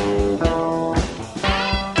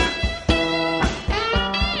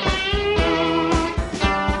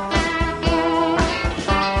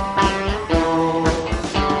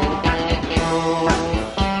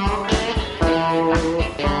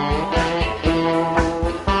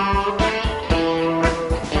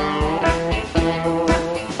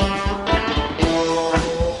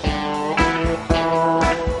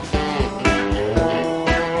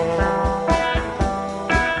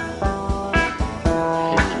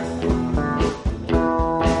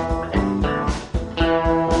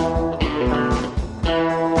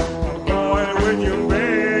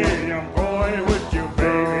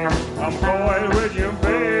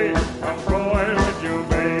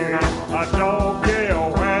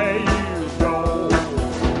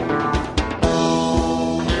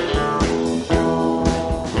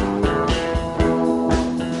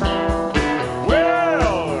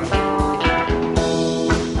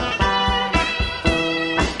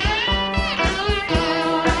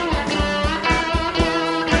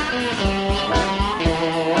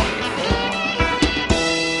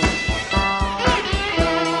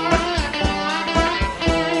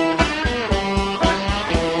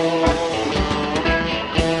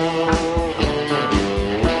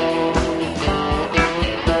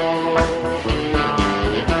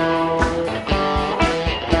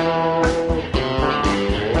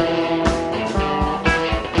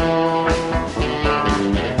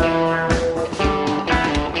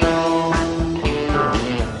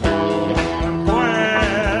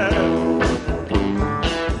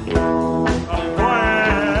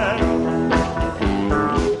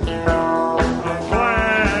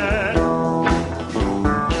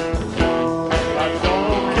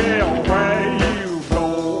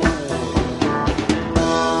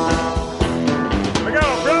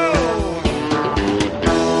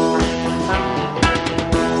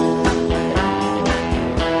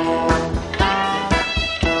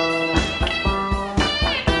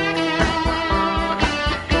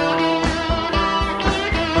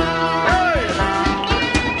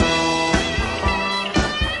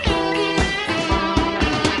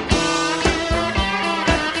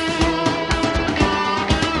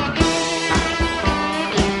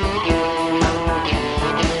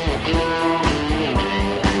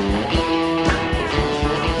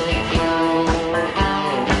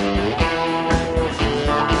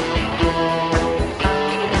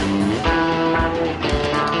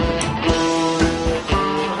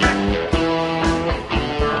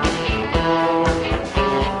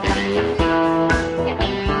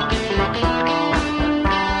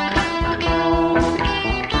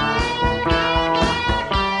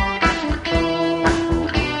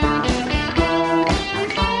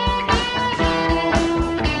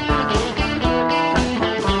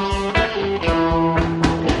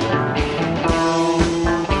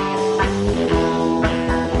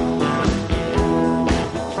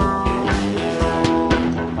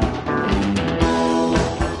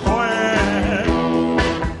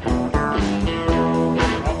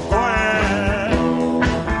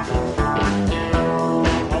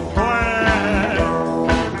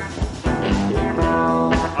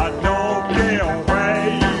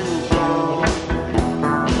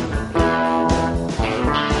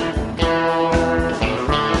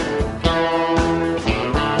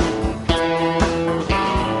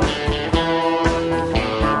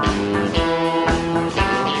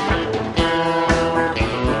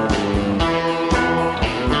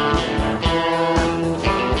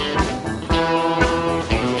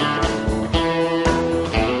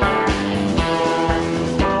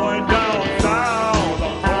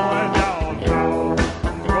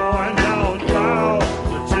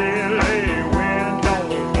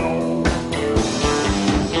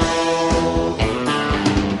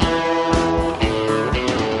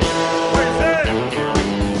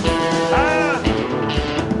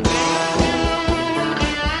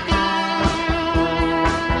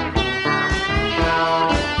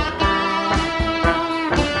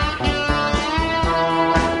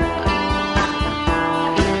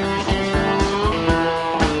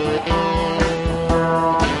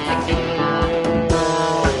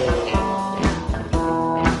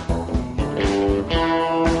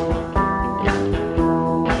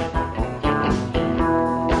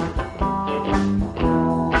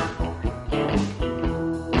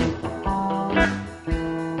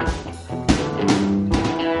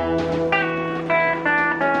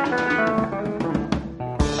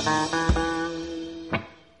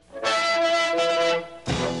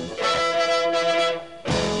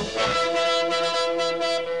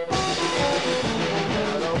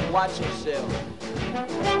 yourself.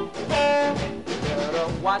 You better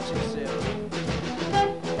watch yourself.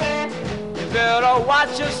 You better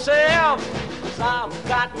watch yourself, 'cause I've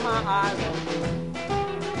got my eyes on you.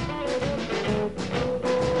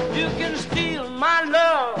 You can steal my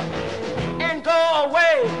love and go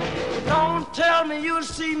away. Don't tell me you'll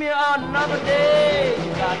see me another day.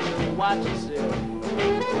 You got to watch yourself.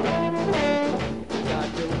 You got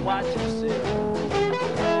to watch yourself.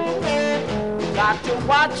 You got to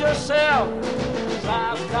watch yourself, 'cause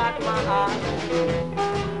I've got my eyes on you.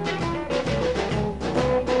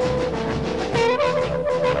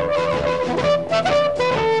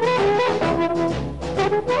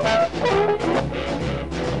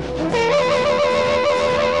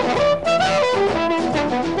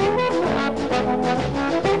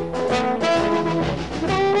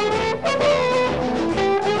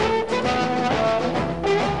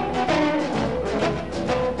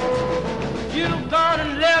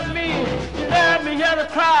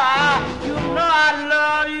 Cry. You know I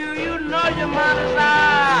love you, you know you're my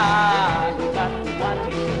desire. You got to watch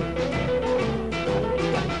yourself.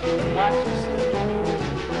 Watch yourself.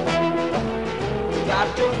 You got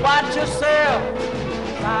to watch yourself.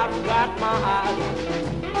 I've got my eyes on you.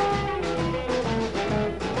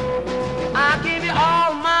 I give you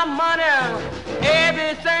all my money,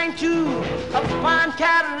 everything too. A fine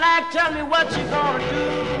Cadillac, tell me what you gonna do.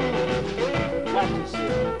 Watch yourself.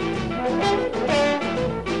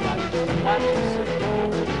 Watch yourself.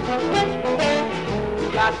 You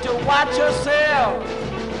got to watch yourself.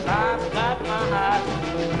 I've got my eyes on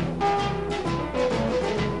you.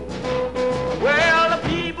 Well, the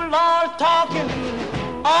people all talking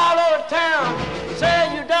all over town. Say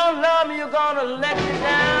you don't love me, you're gonna let me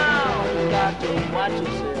down. You got to watch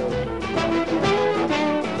yourself.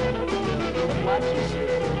 Watch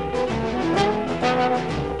yourself.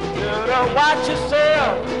 You gotta watch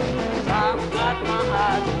yourself. I've got my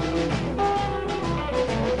eyes on you.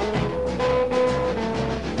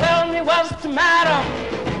 Tell me what's the matter,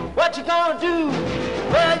 what you gonna do?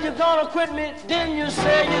 Well, you gonna quit me, then you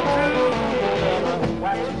say you're through.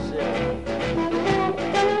 Watch yourself.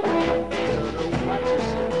 Watch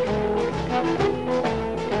yourself.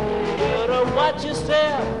 You gotta watch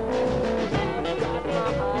yourself. I've got my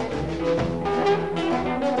eyes on you.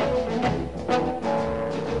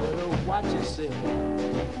 You gotta watch yourself.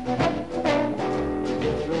 You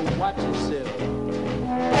gotta watch yourself.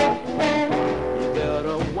 You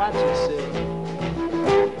better watch yourself.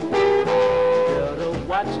 You better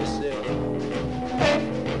watch yourself.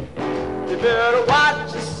 You better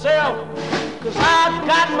watch yourself, 'cause I've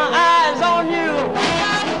got my eyes on you.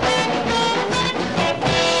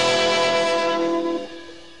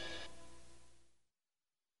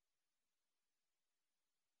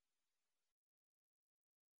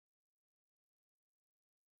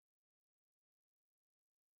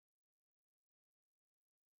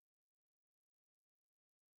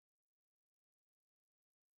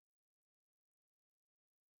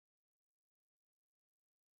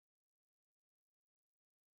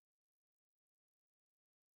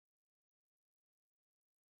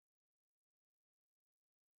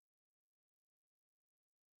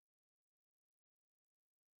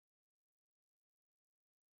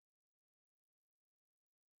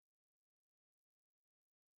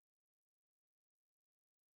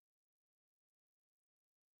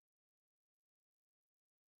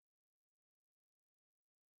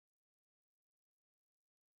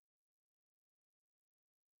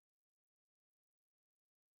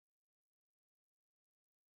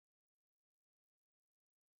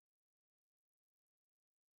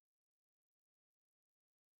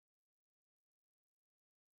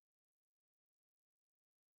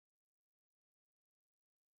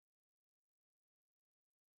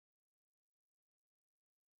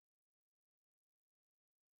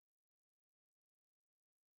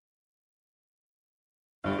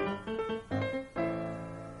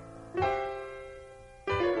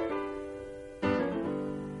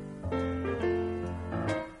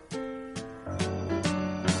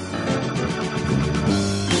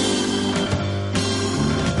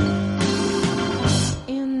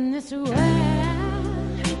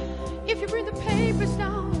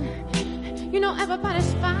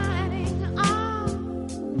 Everybody's fighting on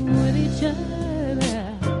with each other.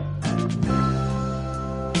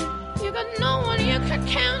 You got no one you can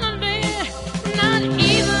count on, dear, not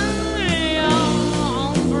even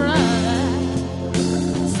your brother.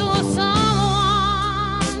 So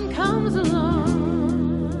someone comes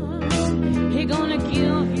along, he gonna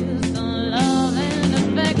give you some love and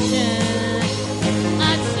affection.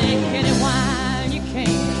 I'd say, get it while you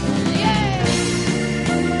can. Yeah.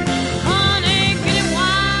 Honey, get it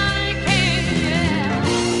while you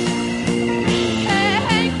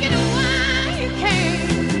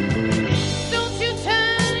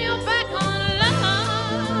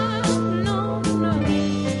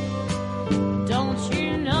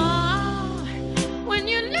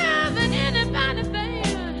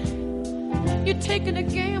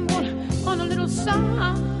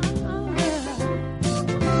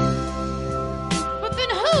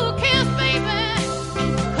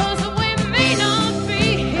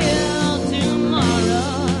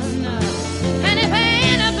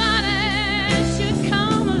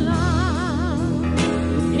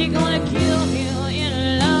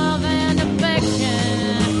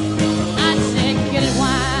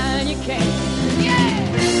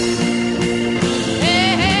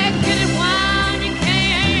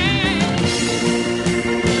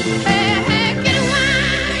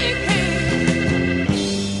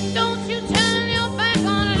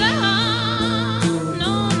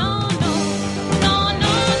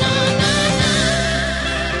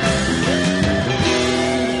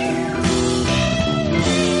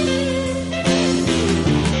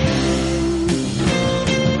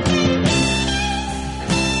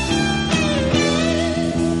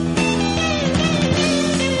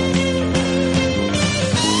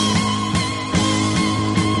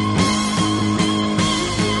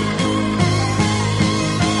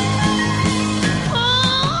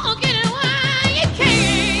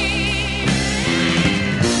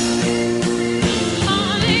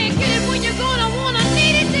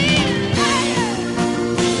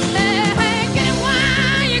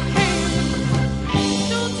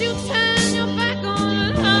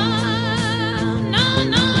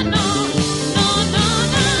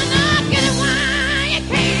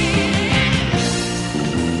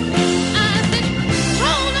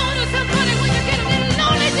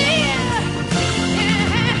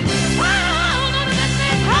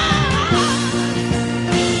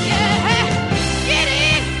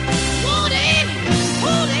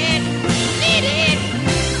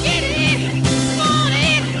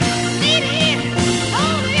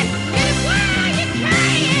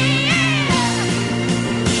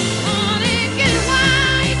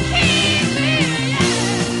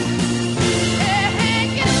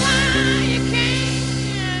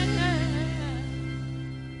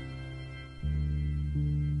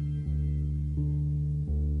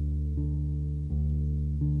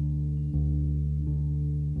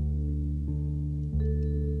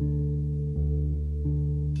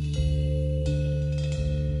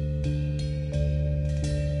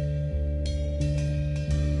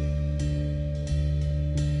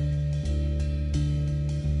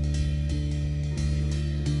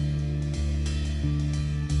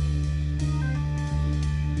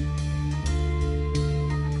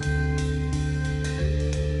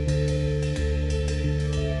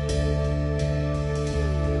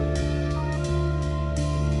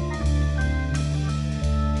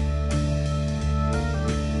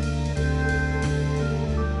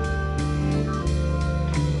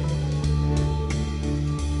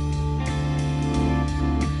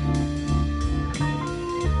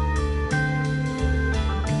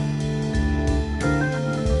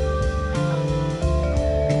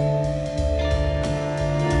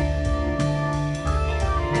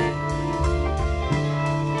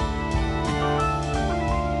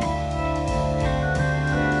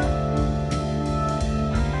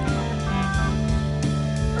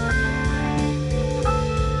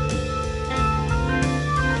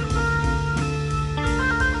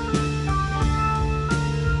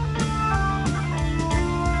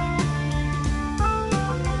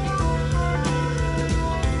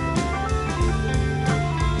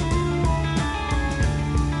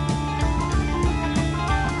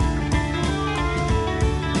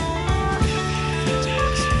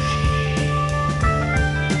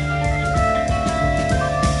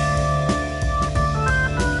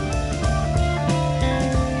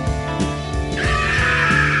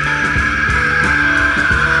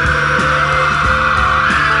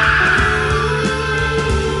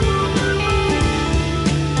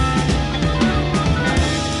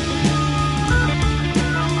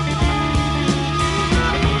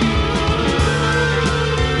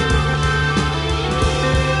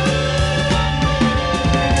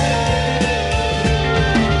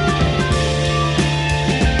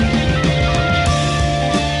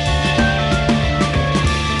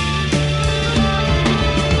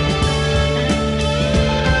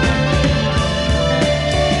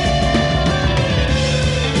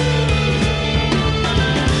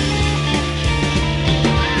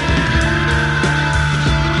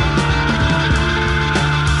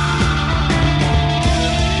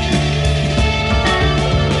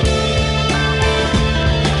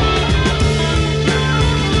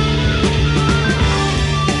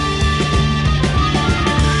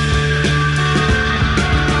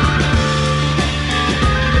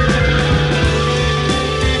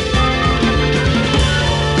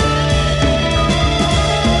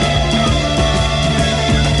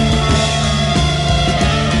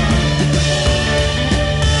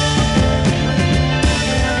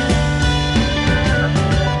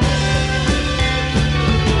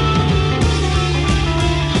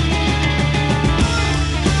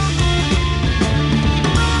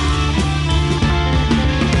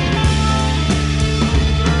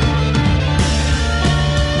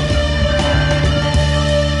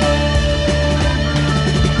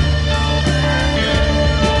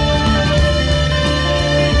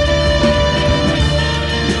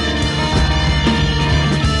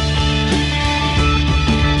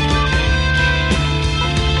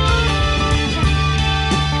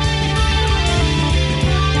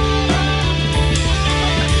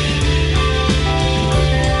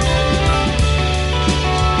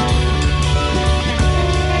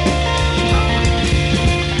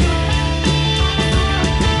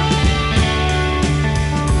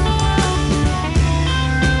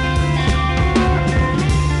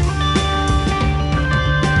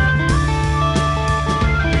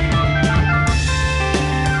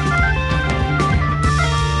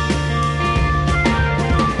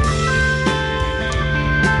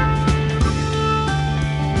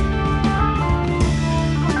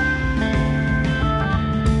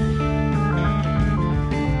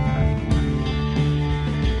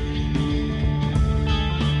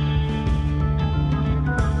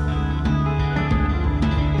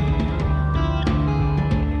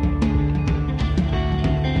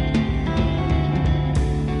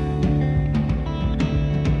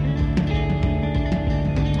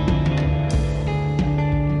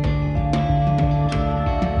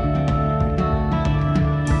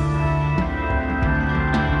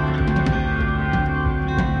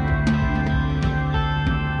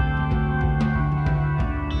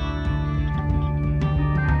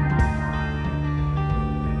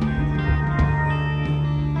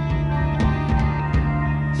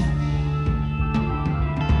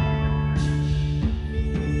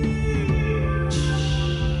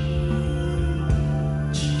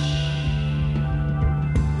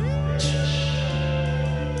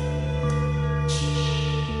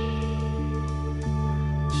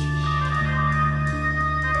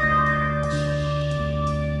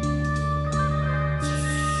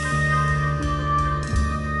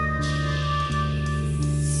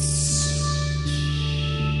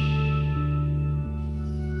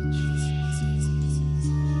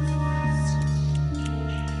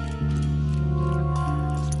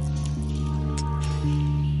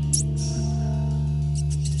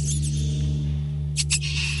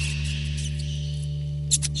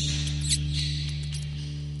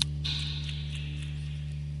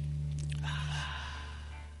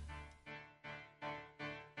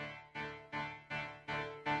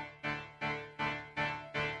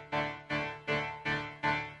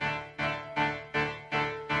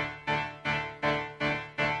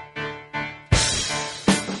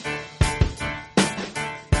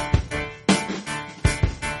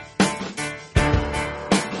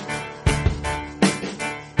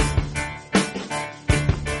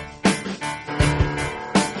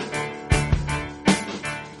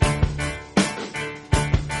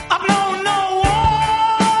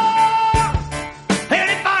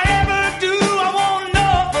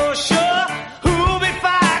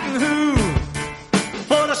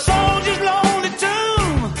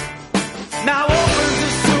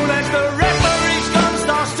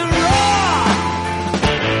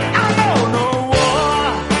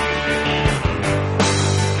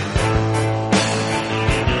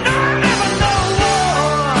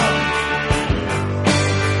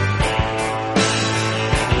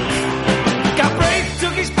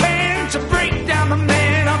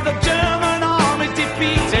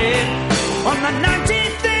my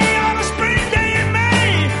 19th day on a spring day in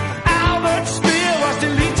May, Albert Speer was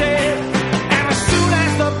deleted. And as soon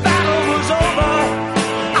as the battle was over,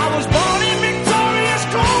 I was born in Victoria's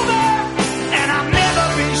Clover. And I've never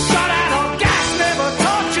been shot at or gas, never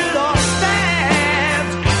tortured or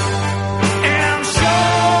stabbed. And I'm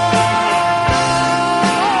sure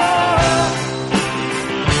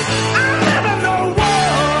I'll never know war.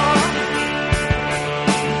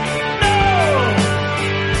 No,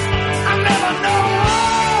 I'll never know war.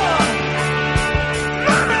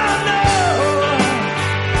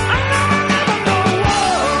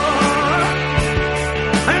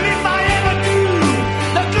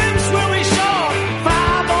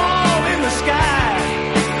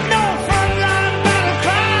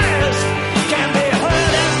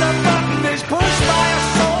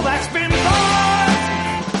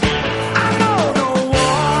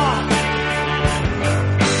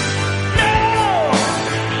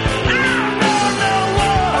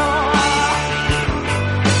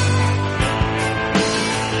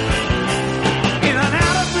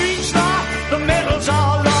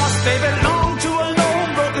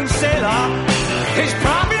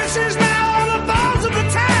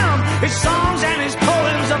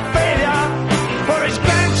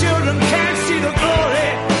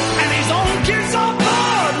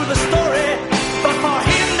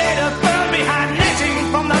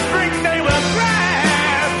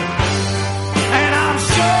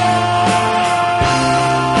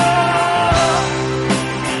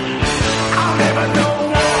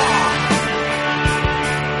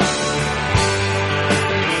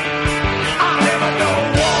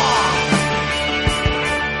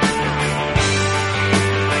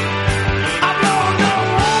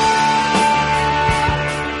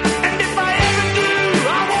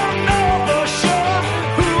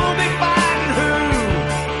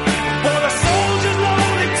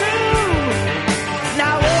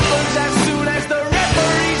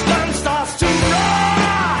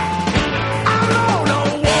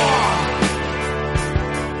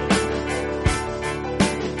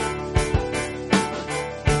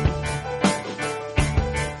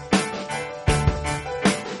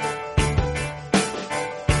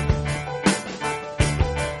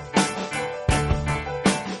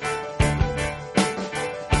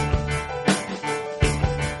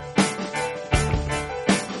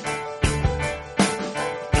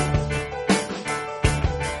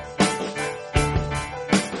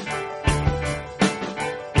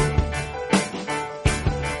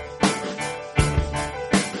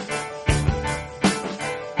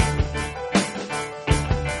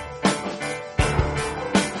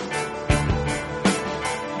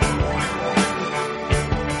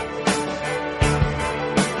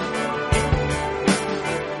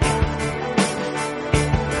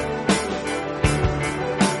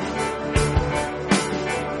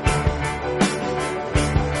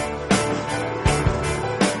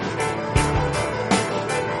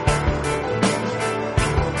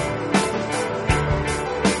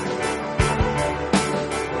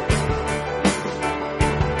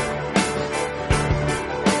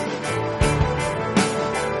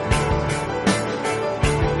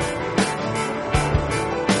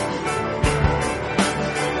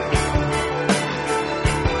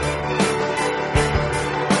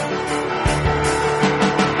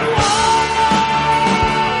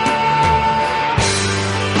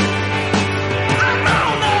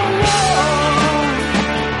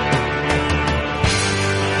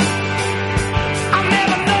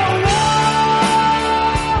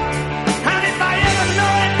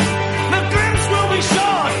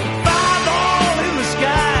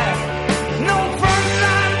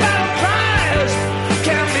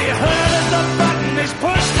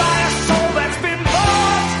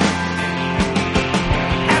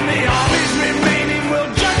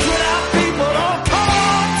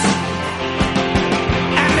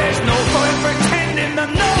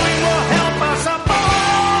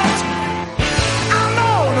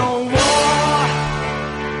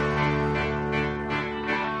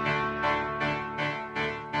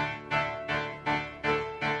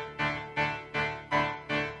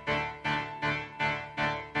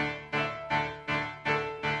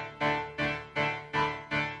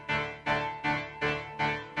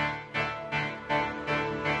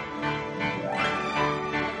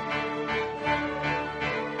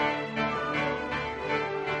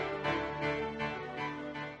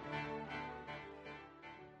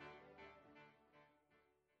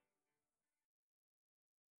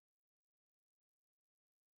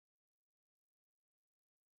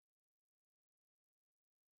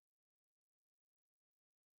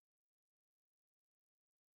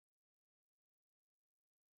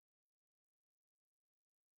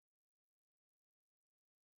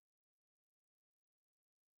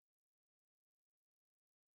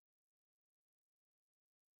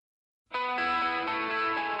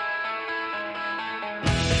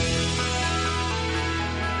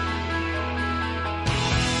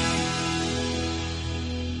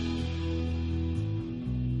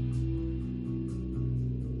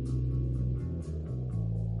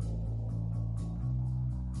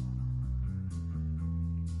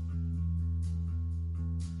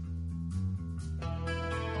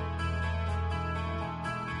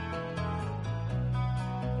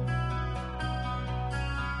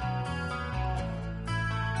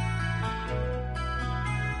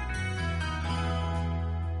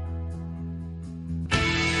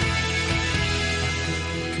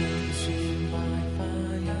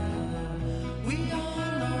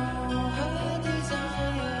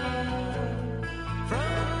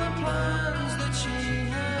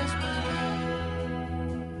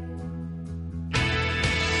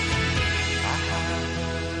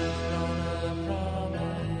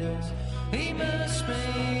 Immerse me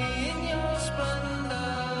in your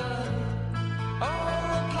splendor. All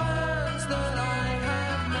the plans that I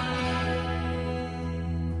have made.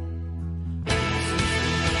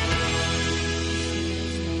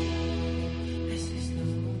 This is the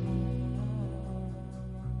one.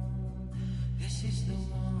 This is the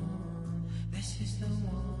one. This is the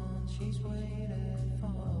one she's waiting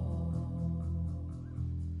for.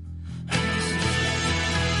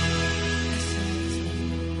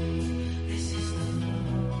 This is the one.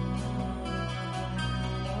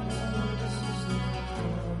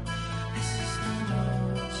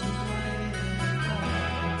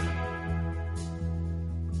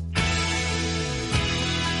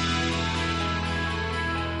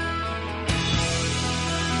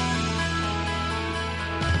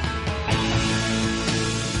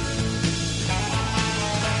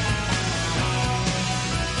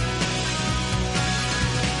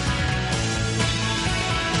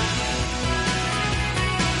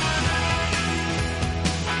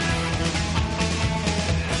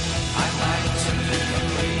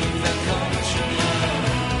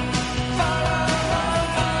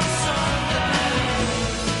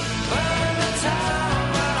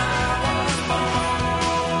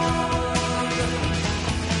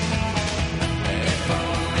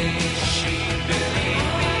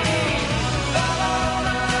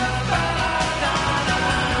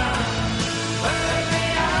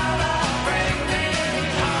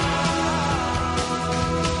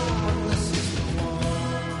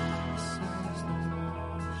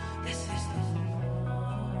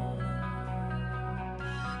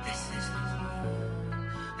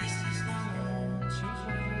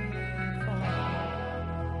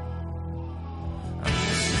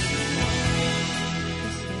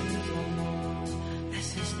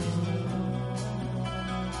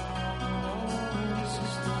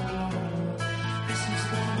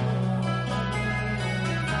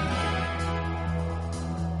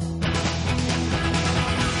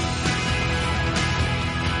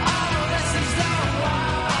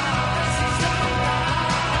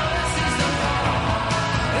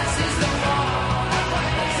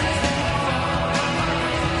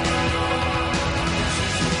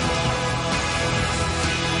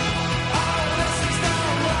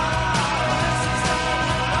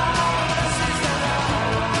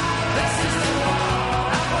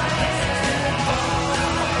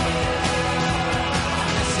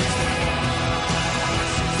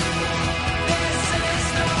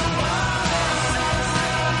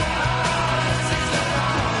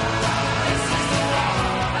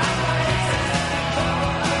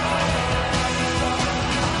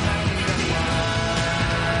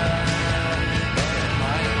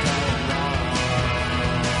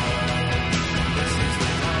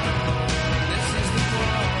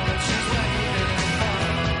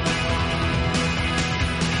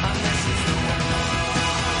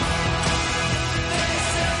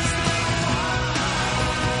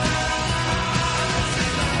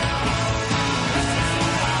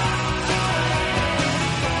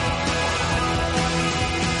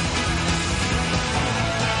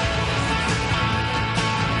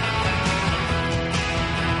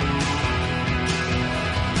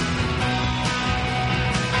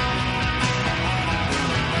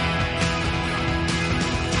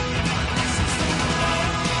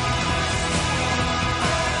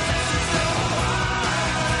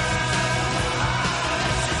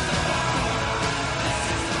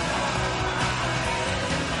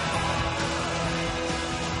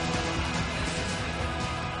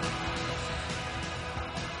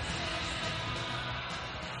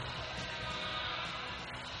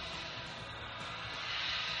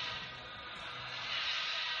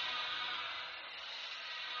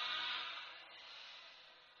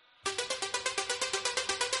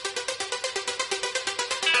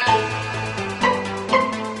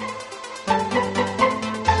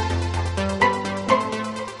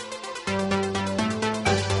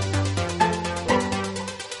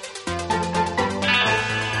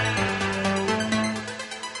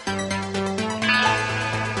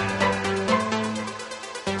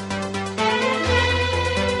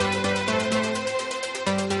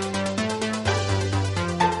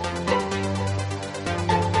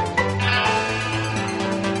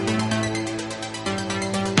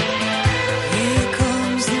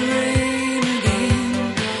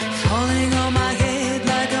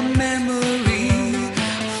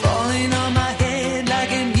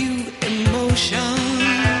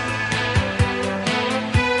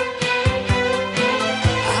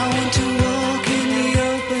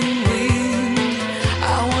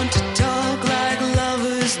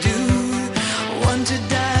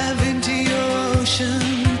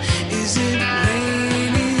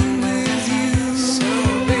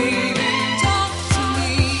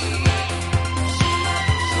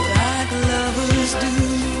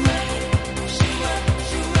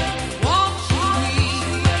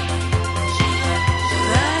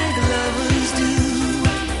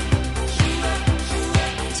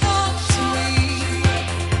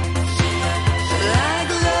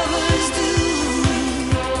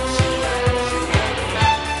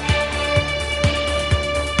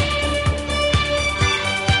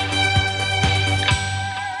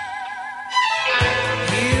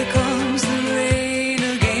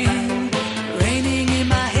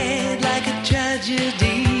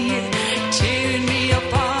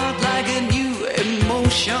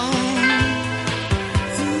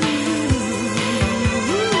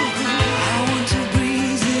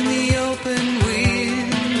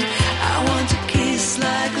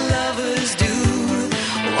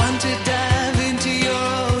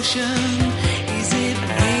 it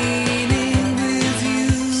raining with you?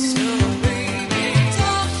 So baby,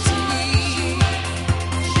 talk to me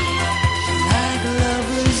like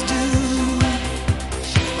lovers do.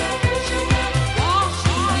 Walk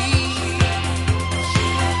with me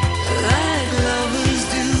like lovers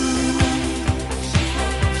do.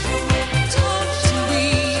 Talk to me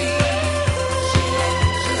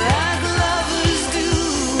like lovers do.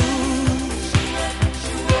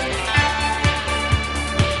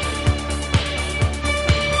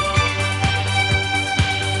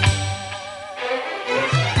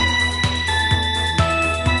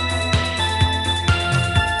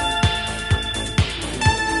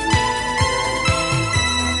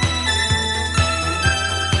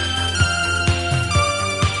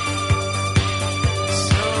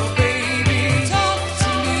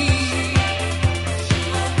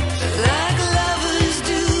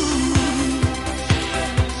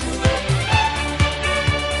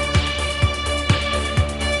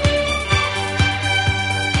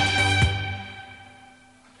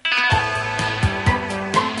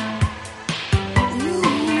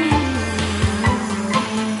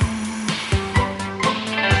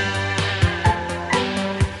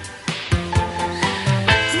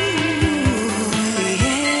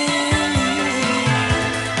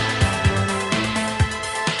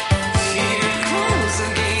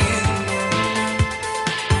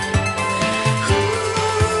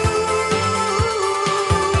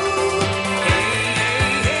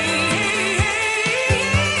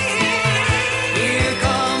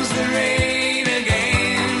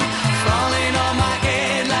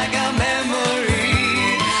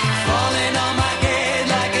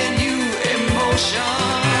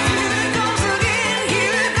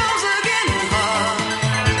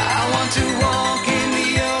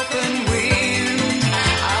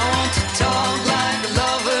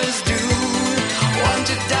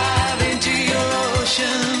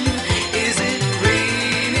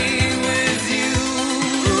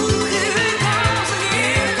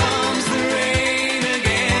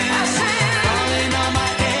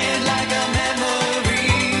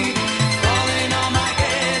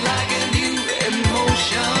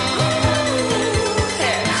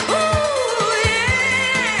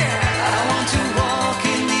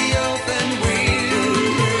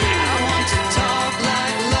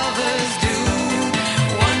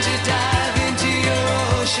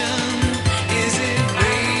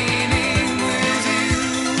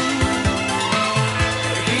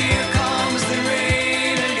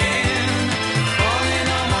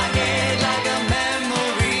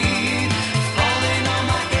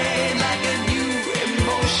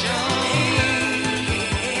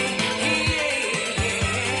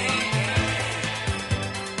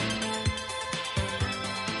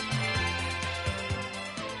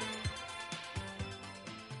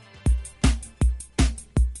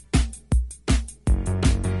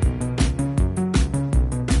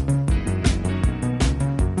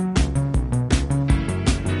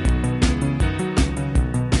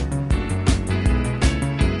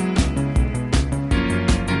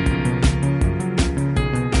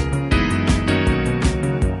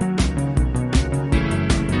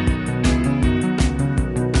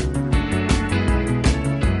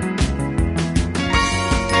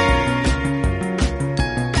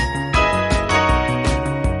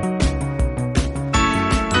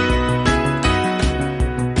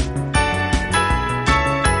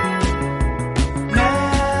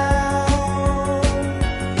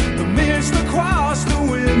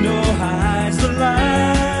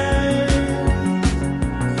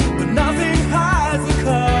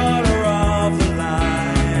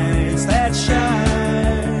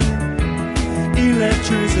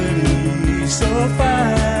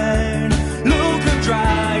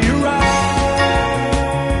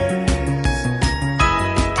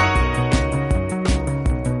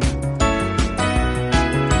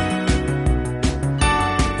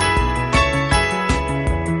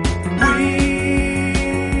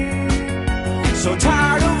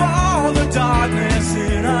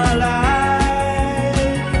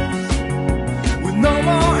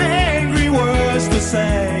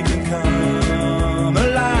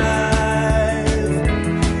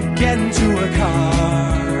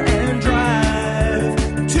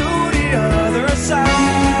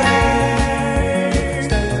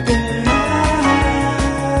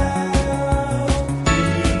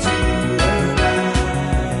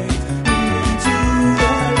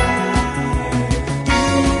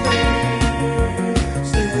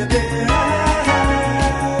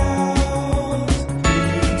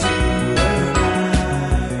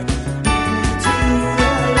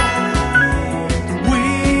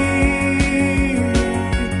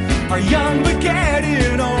 We're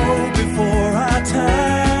getting old before our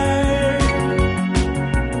time.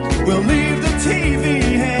 We'll leave the TV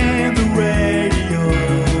and the radio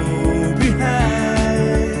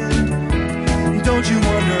behind. Don't you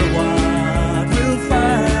wonder what we'll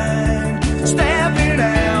find stepping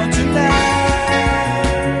out tonight?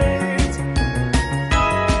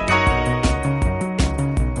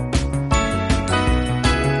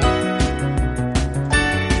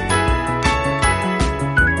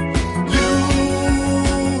 You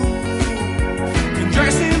can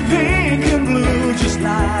dress in pink and blue just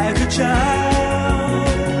like a child,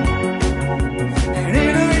 and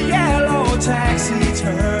in a yellow taxi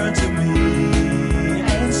turn to me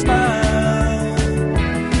and smile.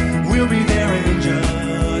 We'll be there in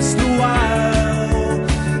just a while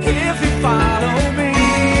if you follow me.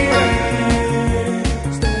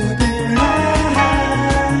 Stepping out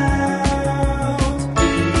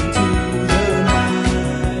into the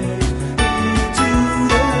night, into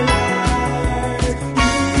the light.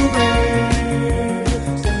 You babe,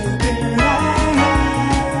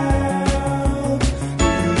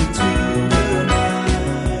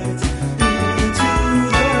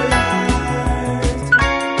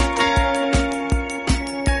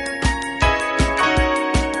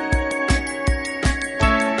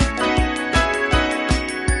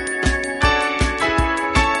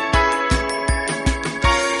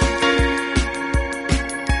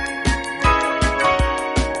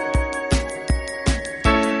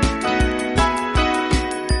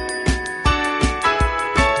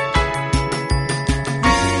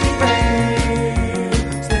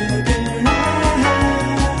 stepping out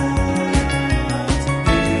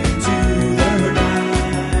into the night, into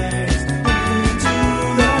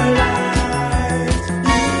the light.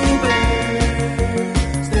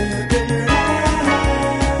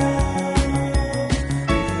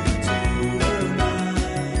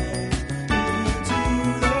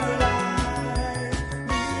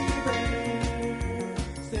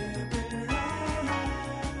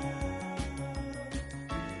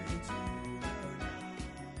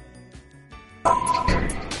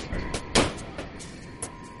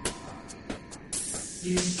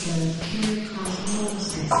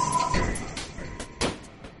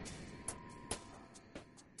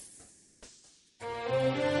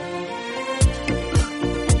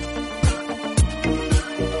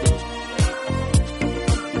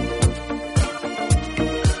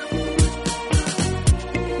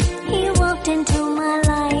 He walked into my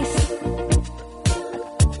life,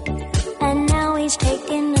 and now he's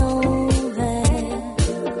taking over,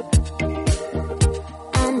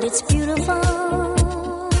 and it's beautiful.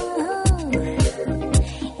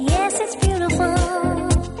 Yes, it's beautiful.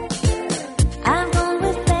 I've gone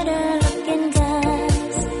with better looking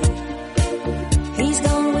guys. He's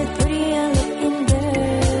gone with prettier looking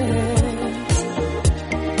girls,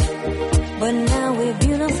 but now we're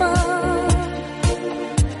beautiful.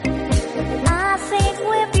 I think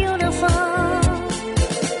we're beautiful.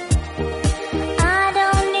 I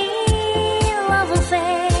don't need love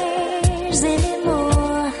affairs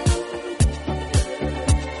anymore.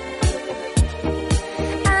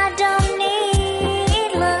 I don't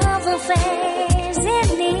need love affairs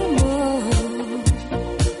anymore.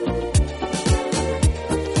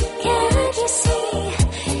 Can't you see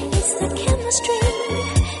it's the chemistry?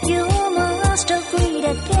 You must agree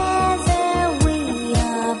together we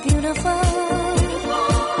are beautiful.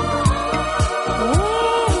 We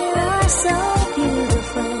are so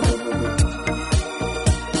beautiful.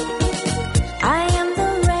 I am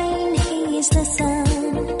the rain, he is the sun,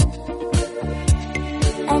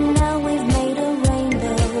 and now we've made a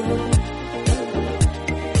rainbow.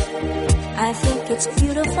 I think it's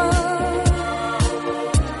beautiful.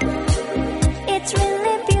 It's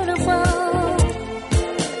really beautiful.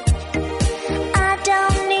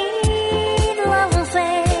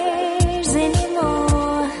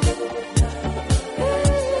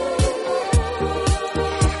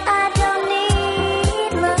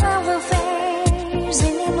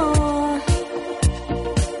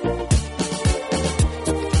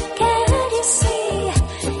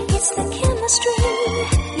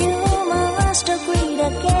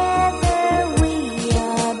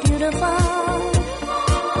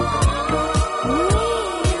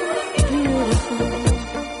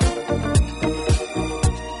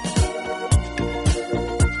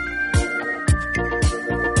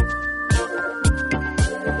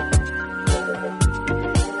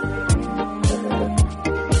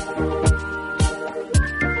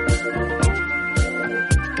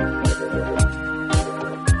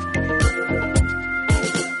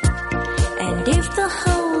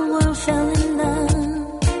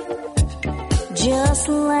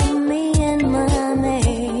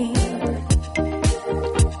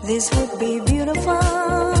 This would be beautiful.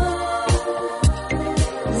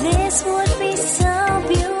 This would be so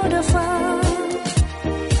beautiful.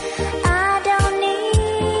 I don't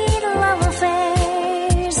need love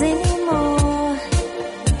affairs anymore.